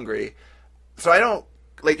poor and hungry. So I don't...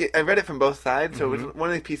 Like, I read it from both sides, so it was one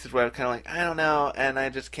of these pieces where I was kind of like, I don't know, and I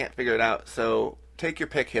just can't figure it out, so take your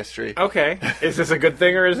pick, history. Okay. Is this a good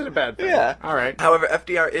thing or is it a bad thing? Yeah. All right. However,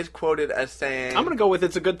 FDR is quoted as saying... I'm going to go with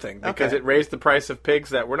it's a good thing because Okay. it raised the price of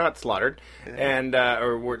pigs that were not slaughtered and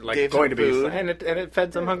or were like Gave going some to be, food. and it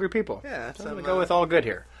fed some hungry people. Yeah, So I'm going some, to go with all good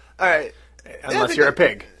here, All right. unless you're a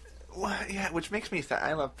pig. Well, yeah, which makes me sad.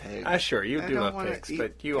 I love pigs. Sure, you I do don't love wanna pigs, eat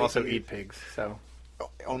but you also piggies. eat pigs, so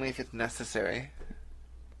Only if it's necessary.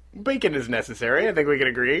 bacon is necessary. I think we can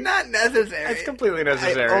agree. Not necessary. It's completely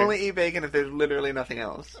necessary. I only eat bacon if there's literally nothing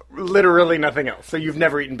else. Literally nothing else. So you've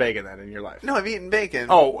never eaten bacon then in your life? No, I've eaten bacon.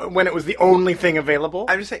 Oh, when it was the only thing available?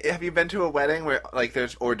 I'm just saying, have you been to a wedding where, like,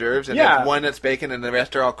 there's hors d'oeuvres and Yeah. there's one that's bacon and the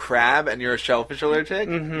rest are all crab and you're a shellfish allergic?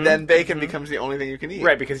 Then bacon becomes the only thing you can eat.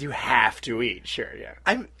 Right, because you have to eat. Sure,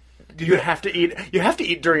 yeah. You have to eat. You have to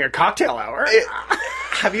eat during a cocktail hour.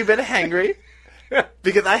 Have you been hangry?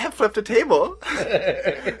 Because I have flipped a table.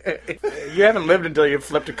 You haven't lived until you've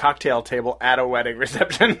flipped a cocktail table at a wedding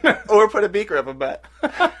reception. Or put a beaker up a butt.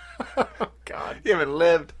 God. You haven't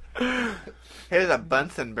lived. Here's a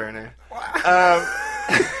Bunsen burner.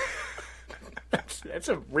 That's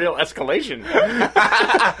a real escalation.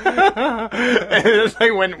 It's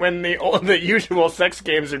like when the usual sex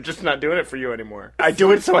games are just not doing it for you anymore. I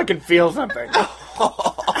do it so I can feel something.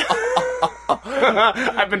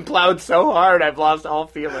 I've been plowed so hard I've lost all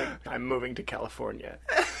feeling. I'm moving to California.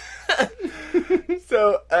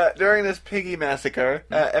 So, during this piggy massacre,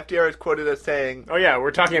 FDR is quoted as saying, Oh yeah,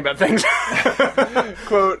 we're talking about things.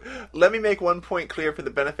 quote, "Let me make one point clear for the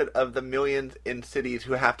benefit of the millions in cities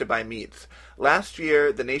who have to buy meats. Last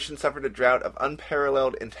year, the nation suffered a drought of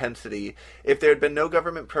unparalleled intensity. If there had been no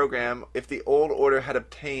government program, if the old order had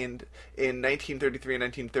obtained in 1933 and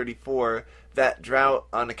 1934, that drought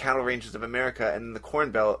on the cattle ranges of America and in the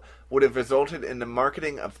Corn Belt would have resulted in the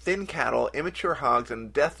marketing of thin cattle, immature hogs, and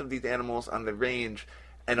the death of these animals on the range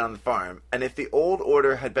and on the farm. And if the old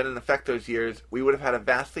order had been in effect those years, we would have had a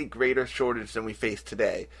vastly greater shortage than we face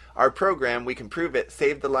today. Our program, we can prove it,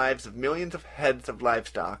 saved the lives of millions of heads of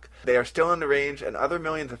livestock. They are still on the range, and other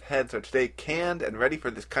millions of heads are today canned and ready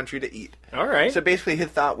for this country to eat." All right. So basically his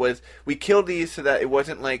thought was, we killed these so that it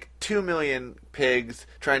wasn't like 2 million pigs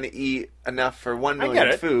trying to eat enough for 1 I million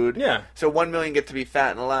get it. food. Yeah. So 1 million get to be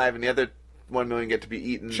fat and alive, and the other 1 million get to be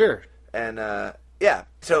eaten. Sure. And, yeah.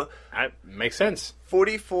 So That makes sense.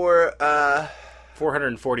 44,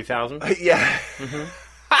 440,000. yeah.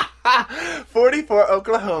 44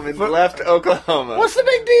 Oklahomans left Oklahoma. What's the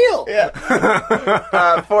big deal?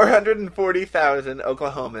 Yeah. 440,000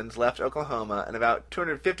 Oklahomans left Oklahoma, and about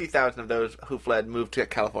 250,000 of those who fled moved to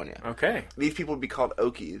California. Okay. These people would be called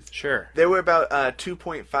Okies. Sure. There were about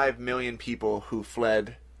 2.5 million people who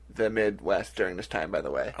fled the Midwest during this time, by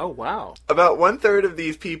the way. Oh, wow. About 1/3 of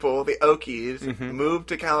these people, the Okies, moved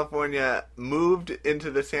to California, moved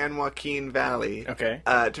into the San Joaquin Valley Okay.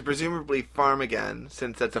 to presumably farm again,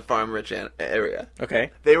 since that's a farm-rich area.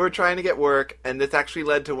 Okay. They were trying to get work, and this actually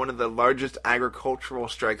led to one of the largest agricultural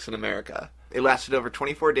strikes in America. It lasted over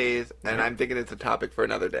 24 days, and I'm thinking it's a topic for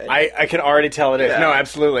another day. I can already tell it is. Yeah. No,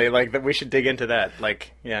 absolutely. Like, that we should dig into that.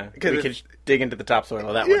 Like, yeah. Because We could dig into the topsoil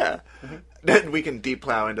of that one. Yeah. Then we can deep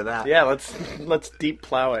plow into that. Yeah, let's deep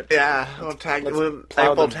plow it. Yeah, we'll plow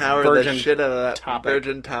Eiffel the Tower the virgin shit out of that topic.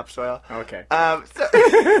 virgin topsoil. Okay.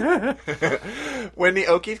 When the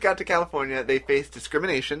Okies got to California, they faced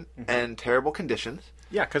discrimination and terrible conditions.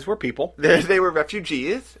 Yeah, because we're people. They were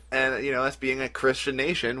refugees, and, you know, us being a Christian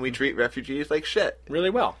nation, we treat refugees like shit. Really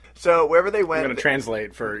well. So wherever they I'm went... going to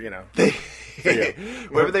translate for, you know.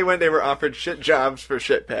 Wherever they went, they were offered shit jobs for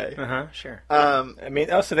shit pay. Sure. Um, I mean,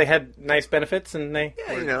 so they had nice benefits and they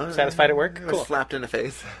Yeah, were you know, satisfied at work? were Cool. slapped in the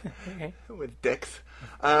face Okay. with dicks.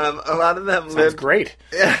 A lot of them Sounds lived... great.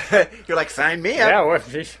 Yeah, you're like, sign me up. Yeah, well,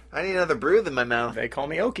 geez, I need another brew in my mouth. they call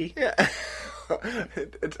me Okie. Yeah.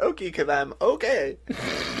 It's okay because I'm okay.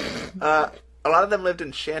 A lot of them lived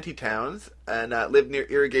in shanty towns and lived near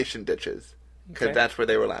irrigation ditches. Because Okay. that's where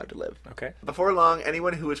they were allowed to live. Okay. Before long,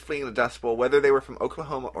 anyone who was fleeing the Dust Bowl, whether they were from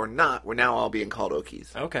Oklahoma or not, were now all being called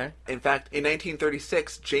Okies. Okay. In fact, in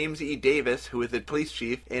 1936, James E. Davis, who was the police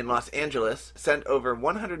chief in Los Angeles, sent over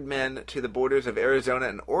 100 men to the borders of Arizona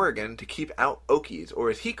and Oregon to keep out Okies, or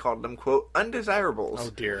as he called them, quote, undesirables. Oh,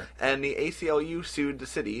 dear. And the ACLU sued the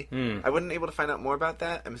city. I wasn't able to find out more about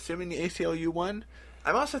that. I'm assuming the ACLU won.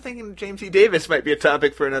 I'm also thinking James E. Davis might be a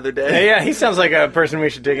topic for another day. Yeah, he sounds like a person we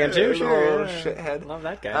should dig into. Sure. Little shithead. Love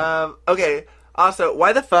that guy. Okay. Also,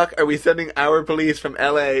 why the fuck are we sending our police from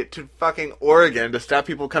LA to fucking Oregon to stop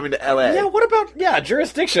people coming to LA? Yeah, what about,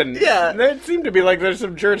 jurisdiction? Yeah. There seem to be like there's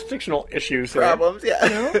some jurisdictional issues here. Problems, yeah.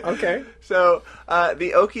 No? Okay. So,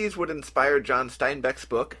 the Okies would inspire John Steinbeck's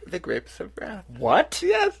book, The Grapes of Wrath. What?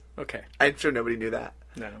 Yes. Okay. I'm sure nobody knew that.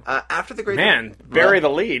 No. After the Great... Man, bury the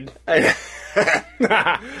lead.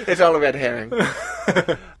 It's all a red herring.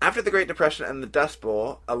 After the Great Depression and the Dust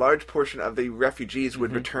Bowl, a large portion of the refugees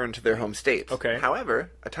would return to their home states. Okay.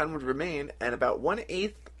 However, a ton would remain, and about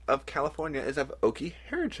 1/8 of California is of Okie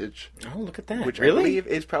heritage, Oh, look at that. which really? I believe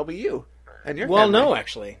is probably you and your Well, family. no,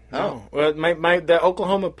 actually. Oh. No. Well, the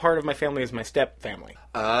Oklahoma part of my family is my step family.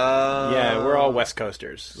 Oh. Yeah, we're all West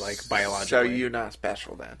Coasters, like biologically. So you're not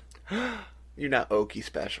special then. You're not Okie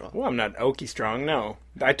special. Well, I'm not Okie strong, no.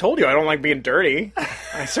 I told you I don't like being dirty.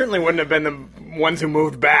 I certainly wouldn't have been the ones who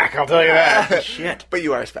moved back, I'll tell you that. Shit. But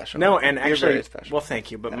you are special. No, and You're actually, very special. well,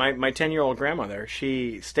 thank you, but my 10-year-old grandmother,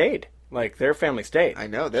 she stayed. Like, their family stayed. I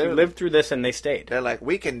know, She they're- lived through this and they stayed. They're like,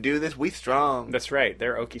 we can do this, we strong. That's right,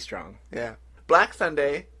 they're Okie strong. Yeah. Black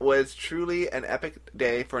Sunday was truly an epic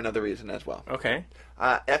day for another reason as well. Okay.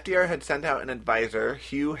 FDR had sent out an advisor,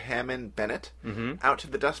 Hugh Hammond Bennett, out to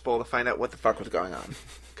the Dust Bowl to find out what the fuck was going on.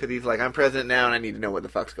 Because he's like, I'm president now and I need to know what the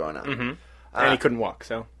fuck's going on. And he couldn't walk,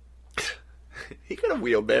 so. He could have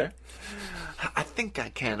wheeled there. I think I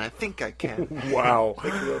can. Wow.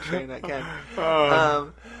 Like a little train I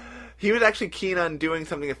can. He was actually keen on doing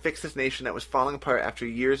something to fix this nation that was falling apart after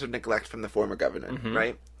years of neglect from the former governor,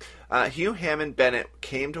 right? Hugh Hammond Bennett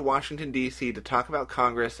came to Washington, D.C. to talk about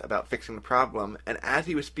Congress about fixing the problem, and as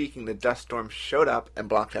he was speaking, the dust storm showed up and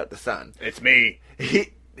blocked out the sun. It's me.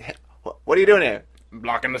 What are you doing here?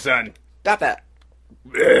 Blocking the sun. Stop that.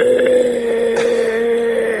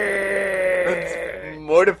 That's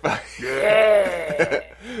mortifying.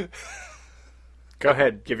 Go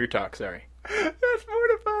ahead, give your talk, sorry. That's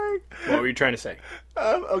mortifying. What were you trying to say?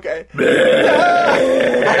 Okay.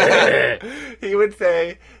 He would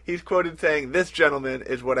say, he's quoted saying, "This gentleman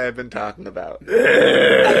is what I've been talking about."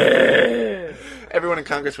 Everyone in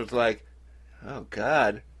Congress was like, "Oh,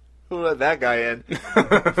 God. Who let that guy in?"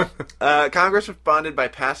 Congress responded by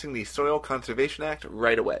passing the Soil Conservation Act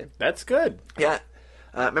right away. That's good. Yeah.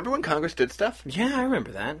 Remember when Congress did stuff? Yeah, I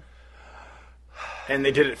remember that. And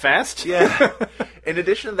they did it fast? Yeah. In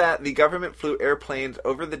addition to that, the government flew airplanes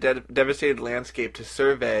over the devastated landscape to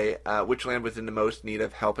survey which land was in the most need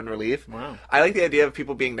of help and relief. Wow. I like the idea of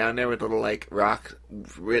people being down there with little, like, rock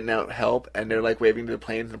written out help, and they're, like, waving to the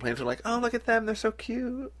planes, and the planes are like, "Oh, look at them, they're so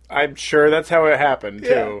cute." I'm sure that's how it happened,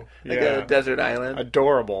 too. Like a desert island.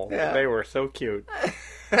 Adorable. Yeah. They were so cute.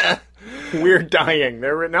 We're dying.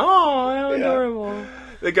 They're written, oh, how adorable.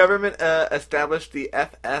 The government established the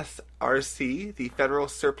FSRC, the Federal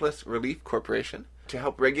Surplus Relief Corporation, to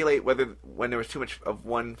help regulate when there was too much of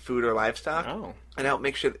one food or livestock, and help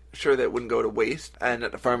make sure that it wouldn't go to waste and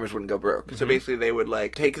that the farmers wouldn't go broke. So basically, they would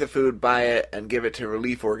like take the food, buy it, and give it to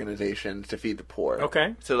relief organizations to feed the poor.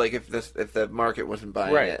 Okay. So like if the market wasn't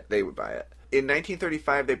buying it, they would buy it. In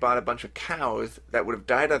 1935, they bought a bunch of cows that would have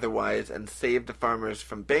died otherwise and saved the farmers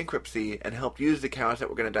from bankruptcy and helped use the cows that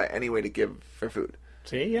were going to die anyway to give for food.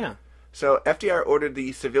 See, yeah. So FDR ordered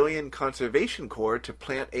the Civilian Conservation Corps to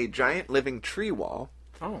plant a giant living tree wall.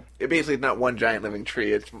 Oh. It basically is not one giant living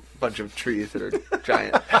tree. It's a bunch of trees that are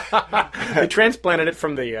giant. They transplanted it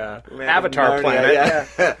from the Avatar planet.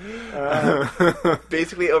 Yeah.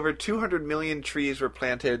 Basically, over 200 million trees were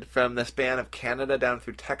planted from the span of Canada down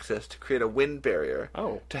through Texas to create a wind barrier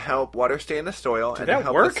to help water stay in the soil and to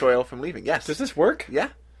help the soil from leaving. Yes. Does this work? Yeah.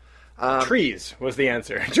 Trees was the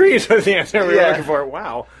answer. Trees was the answer we were looking for.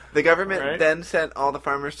 Wow. The government then sent all the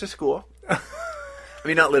farmers to school. I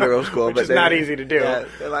mean, not literal school, Which but is not easy to do. Yeah,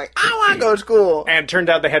 they're like, "I want to go to school." And it turned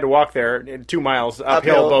out they had to walk there 2 miles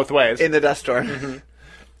uphill both ways. In the dust storm.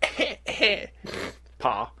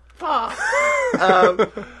 Pa.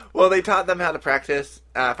 Well, they taught them how to practice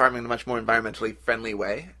farming in a much more environmentally friendly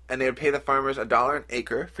way, and they would pay the farmers $1 an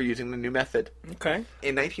acre for using the new method. Okay.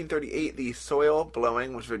 In 1938, the soil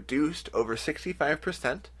blowing was reduced over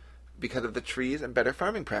 65% because of the trees and better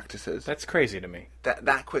farming practices. That's crazy to me.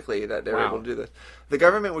 That quickly that they were able to do this. The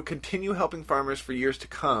government would continue helping farmers for years to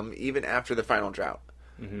come, even after the final drought.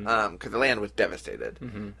 Because the land was devastated.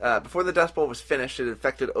 Before the Dust Bowl was finished, it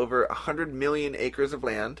affected over 100 million acres of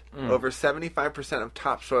land. Over 75% of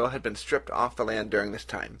topsoil had been stripped off the land during this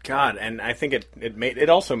time. God, and I think it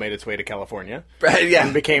also made its way to California. Right, yeah.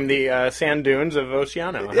 And became the sand dunes of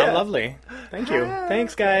Oceano. Yeah. How lovely. Thank you.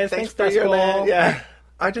 Thanks, guys. Thanks for Dust your Bowl. land. Yeah.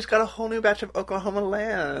 I just got a whole new batch of Oklahoma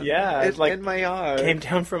land. Yeah. It's like in my yard. Came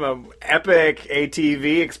down from an epic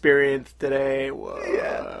ATV experience today. Whoa.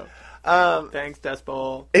 Yeah. Thanks, Dust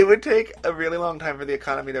Bowl. It would take a really long time for the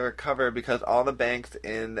economy to recover because all the banks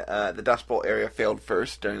in the Dust Bowl area failed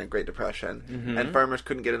first during the Great Depression, and farmers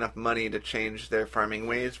couldn't get enough money to change their farming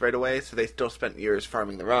ways right away, so they still spent years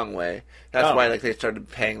farming the wrong way. That's why they started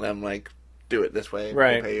paying them, do it this way,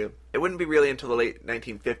 right. we'll pay you. It wouldn't be really until the late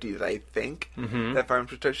 1950s, I think, that farmers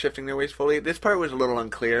would start shifting their ways fully. This part was a little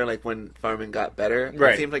unclear, when farming got better.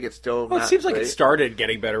 Right. It seems like it's still Well, not it seems like great. it started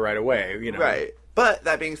getting better right away, Right. But,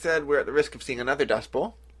 that being said, we're at the risk of seeing another Dust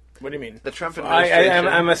Bowl. What do you mean? The Trump administration...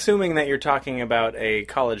 I'm assuming that you're talking about a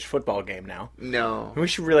college football game now. No. We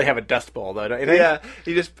should really have a Dust Bowl, though, don't you think? Yeah,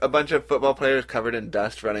 a bunch of football players covered in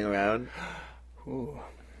dust running around. Ooh.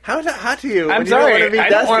 How is that hot to you? I'm when sorry, you don't I want to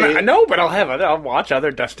don't be want dusty? to. No, but I'll watch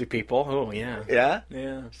other dusty people. Oh, yeah. Yeah?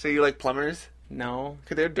 Yeah. So you like plumbers? No.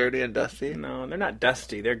 Because they're dirty and dusty? No, they're not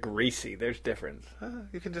dusty. They're greasy. There's difference.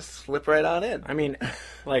 You can just slip right on in. I mean,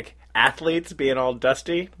 athletes being all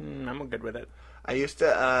dusty, I'm good with it. I used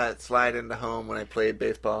to slide into home when I played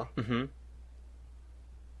baseball. Mm-hmm.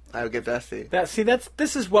 I would get dusty.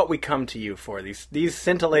 This is what we come to you for, these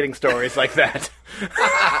scintillating stories like that.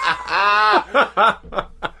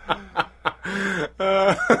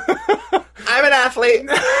 I'm an athlete!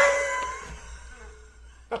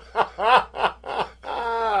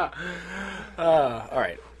 All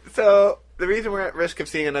right. So, the reason we're at risk of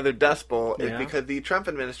seeing another Dust Bowl is Yeah. because the Trump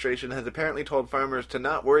administration has apparently told farmers to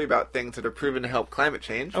not worry about things that are proven to help climate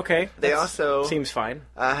change. Okay. They that also seems fine.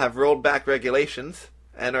 have rolled back regulations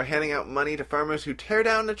and are handing out money to farmers who tear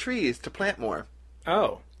down the trees to plant more.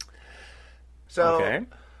 Oh. So Okay.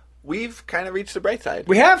 we've kind of reached the bright side.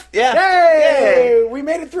 We have? Yeah. Yay! Yay! We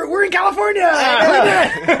made it through. We're in California!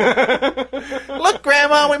 Look,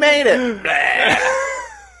 Grandma, we made it!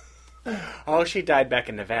 Oh, she died back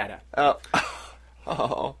in Nevada. Oh.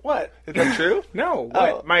 Oh. What? Is that true? No.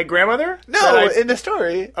 What? Oh. My grandmother? No, That I- in the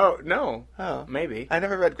story. Oh, no. Oh. Maybe. I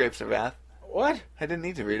never read Grapes of Wrath. What? I didn't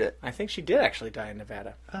need to read it. I think she did actually die in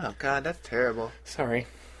Nevada. Oh, God, that's terrible. Sorry.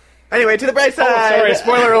 Anyway, to the bright side! Oh, sorry.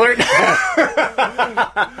 Spoiler alert.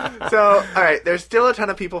 So, alright, there's still a ton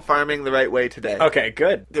of people farming the right way today. Okay,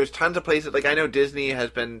 good. There's tons of places, like I know Disney has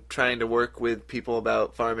been trying to work with people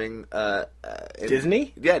about farming.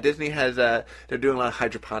 Disney? Yeah, Disney has, they're doing a lot of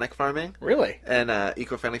hydroponic farming Really? and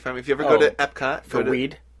eco-friendly farming. If you ever go to Epcot. For go to,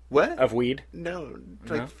 weed? What? Of weed? No,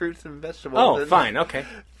 like No? fruits and vegetables. Oh, and- fine. Okay.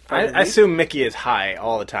 I assume Mickey is high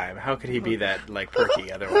all the time. How could he be that, like,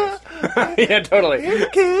 perky otherwise? Yeah, totally. Hey,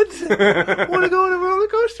 kids, want to go on a roller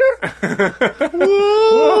coaster?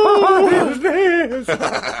 Whoa!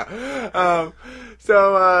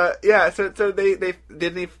 So they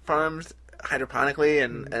Disney farms hydroponically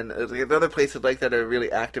and the other places like that are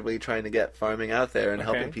really actively trying to get farming out there and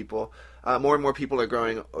Okay. helping people. More and more people are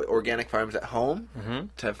growing organic farms at home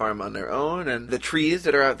to farm on their own, and the trees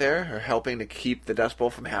that are out there are helping to keep the Dust Bowl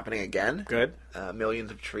from happening again. Good.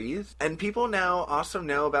 Millions of trees, and people now also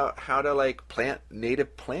know about how to like plant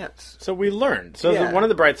native plants. So we learned. So Yeah. one of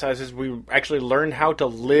the bright sides is we actually learned how to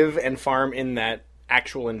live and farm in that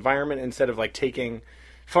actual environment instead of like taking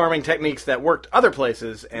farming techniques that worked other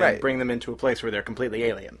places and Right. bring them into a place where they're completely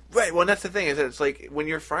alien. Right. Well, and that's the thing is that it's like when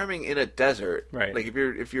you're farming in a desert. Right. Like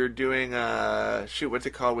if you're doing what's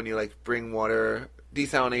it called when you like bring water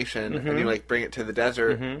desalination and you like bring it to the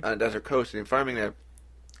desert desert coast and you're farming there,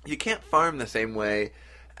 you can't farm the same way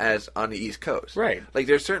as on the East Coast. Right. Like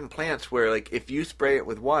there's certain plants where like if you spray it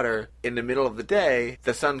with water in the middle of the day,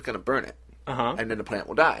 the sun's gonna burn it. Uh-huh. And then the plant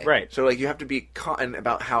will die. Right. So like you have to be caught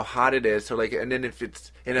about how hot it is. So like, and then if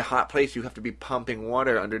it's in a hot place, you have to be pumping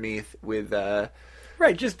water underneath with.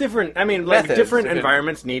 Right, just different. I mean, like Methods, different different-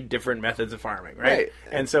 environments need different methods of farming, right? Right.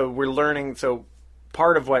 And so we're learning. So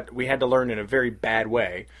part of what we had to learn in a very bad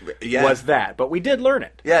way Yeah. was that, but we did learn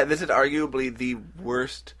it. Yeah, this is arguably the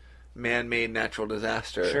worst man-made natural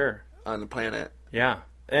disaster Sure. on the planet. Yeah.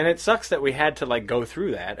 And it sucks that we had to like go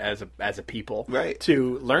through that as a people Right.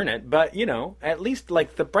 to learn it. But, you know, at least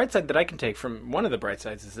like the bright side that I can take from one of the bright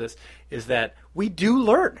sides is that we do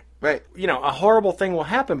learn. Right. You know, a horrible thing will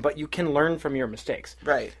happen, but you can learn from your mistakes.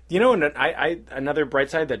 Right. You know, and another bright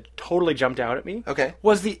side that totally jumped out at me Okay.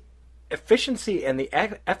 was the efficiency and the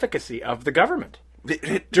efficacy of the government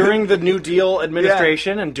during the New Deal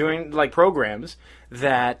administration and doing like programs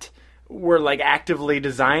that were like actively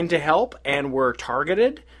designed to help and were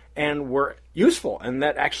targeted and were useful and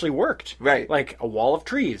that actually worked. Right. Like a wall of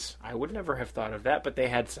trees. I would never have thought of that, but they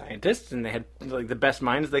had scientists and they had like the best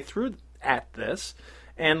minds they threw at this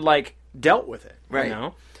and like dealt with it. Right. You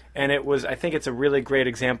know? And I think it's a really great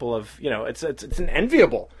example of, you know, it's an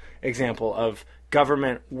enviable example of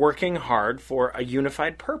government working hard for a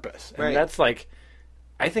unified purpose. And Right. that's like,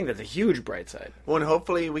 I think that's a huge bright side. Well, and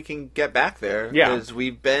hopefully we can get back there. Yeah. Because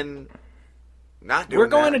we've been not doing We're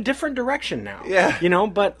going that. a different direction now. Yeah. You know,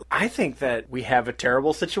 but I think that we have a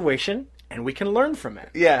terrible situation and we can learn from it.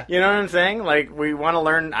 Yeah. You know what I'm saying? Like, we want to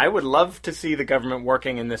learn. I would love to see the government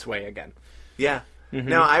working in this way again. Yeah.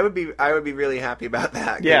 No, I would be really happy about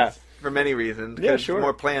that. 'Cause Yeah. For many reasons. Yeah, 'Cause sure.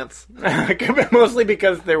 More plants. Mostly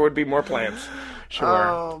because there would be more plants. Sure.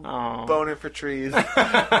 Oh, boner for trees.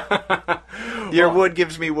 Your wood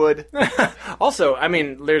gives me wood. Also, I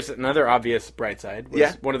mean, there's another obvious bright side.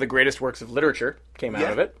 Yeah. One of the greatest works of literature came out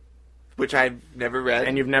Yeah. of it, Which I've never read.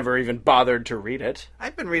 and you've never even bothered to read it.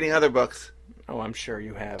 I've been reading other books. Oh, I'm sure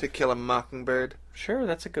you have. To Kill a Mockingbird. Sure,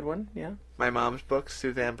 that's a good one. Yeah. My mom's books,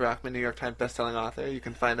 Suzanne Brockman, New York Times bestselling author. You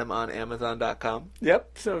can find them on Amazon.com.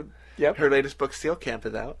 Yep. So, yep. Her latest book, Seal Camp,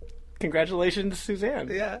 is out. Congratulations, Suzanne.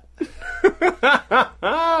 Yeah.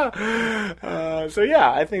 So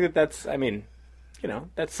yeah, I think that's. I mean, you know,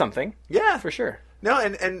 that's something. Yeah. For sure. No,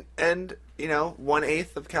 and you know,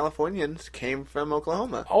 1/8 of Californians came from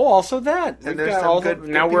Oklahoma. Oh, also that. And there's some good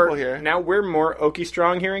now people we're here. now we're more Okie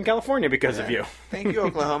strong here in California because of you. Thank you,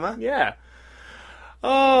 Oklahoma. Yeah.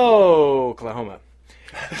 Oh, Oklahoma.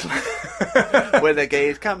 Where the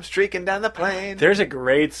gays come streaking down the plain. There's a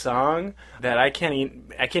great song that I can't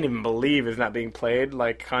even believe is not being played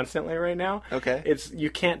like constantly right now. Okay. It's You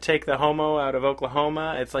Can't Take the Homo Out of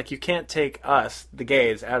Oklahoma. It's like you can't take us, the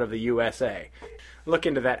gays, out of the USA. Look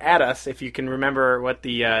into that. At us, if you can remember what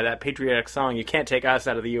the that patriotic song, You Can't Take Us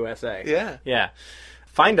Out of the USA. Yeah. Yeah.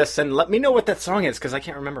 Find us and let me know what that song is, because I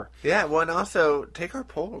can't remember. Yeah, well, and also, take our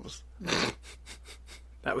polls.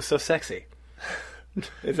 That was so sexy.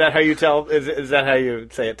 Is that how you tell? Is that how you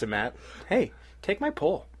say it to Matt? Hey, take my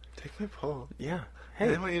poll. Take my poll. Yeah.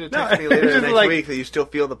 Hey, I want you to text me later just next week that you still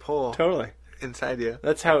feel the pull Totally. inside you.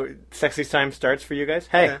 That's how sexy time starts for you guys.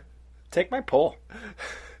 Hey, Yeah. take my poll.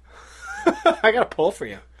 I got a poll for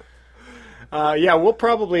you. Yeah, we'll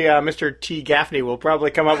probably, Mr. T. Gaffney will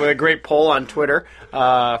probably come up with a great poll on Twitter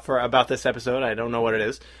for about this episode. I don't know what it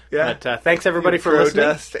is. Yeah. But thanks everybody for listening.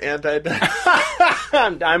 Pro-dust, anti-dust.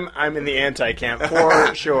 I'm in the anti-camp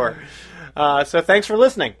for sure. So thanks for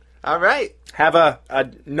listening. All right. Have a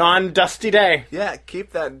non-dusty day. Yeah,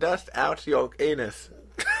 keep that dust out your anus.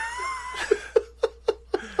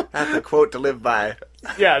 That's a quote to live by.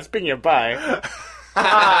 Yeah, speaking of bye.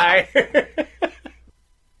 Bye.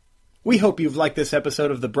 We hope you've liked this episode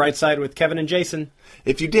of The Bright Side with Kevin and Jason.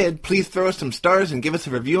 If you did, please throw us some stars and give us a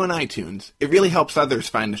review on iTunes. It really helps others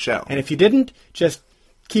find the show. And if you didn't, just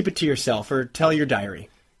keep it to yourself or tell your diary.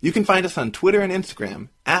 You can find us on Twitter and Instagram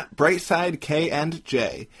at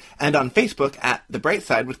BrightSideK&J and on Facebook at The Bright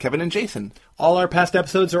Side with Kevin and Jason. All our past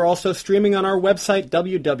episodes are also streaming on our website,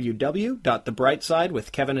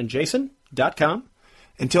 www.thebrightsidewithkevinandjason.com.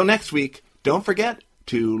 Until next week, don't forget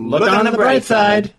to Look on the bright side.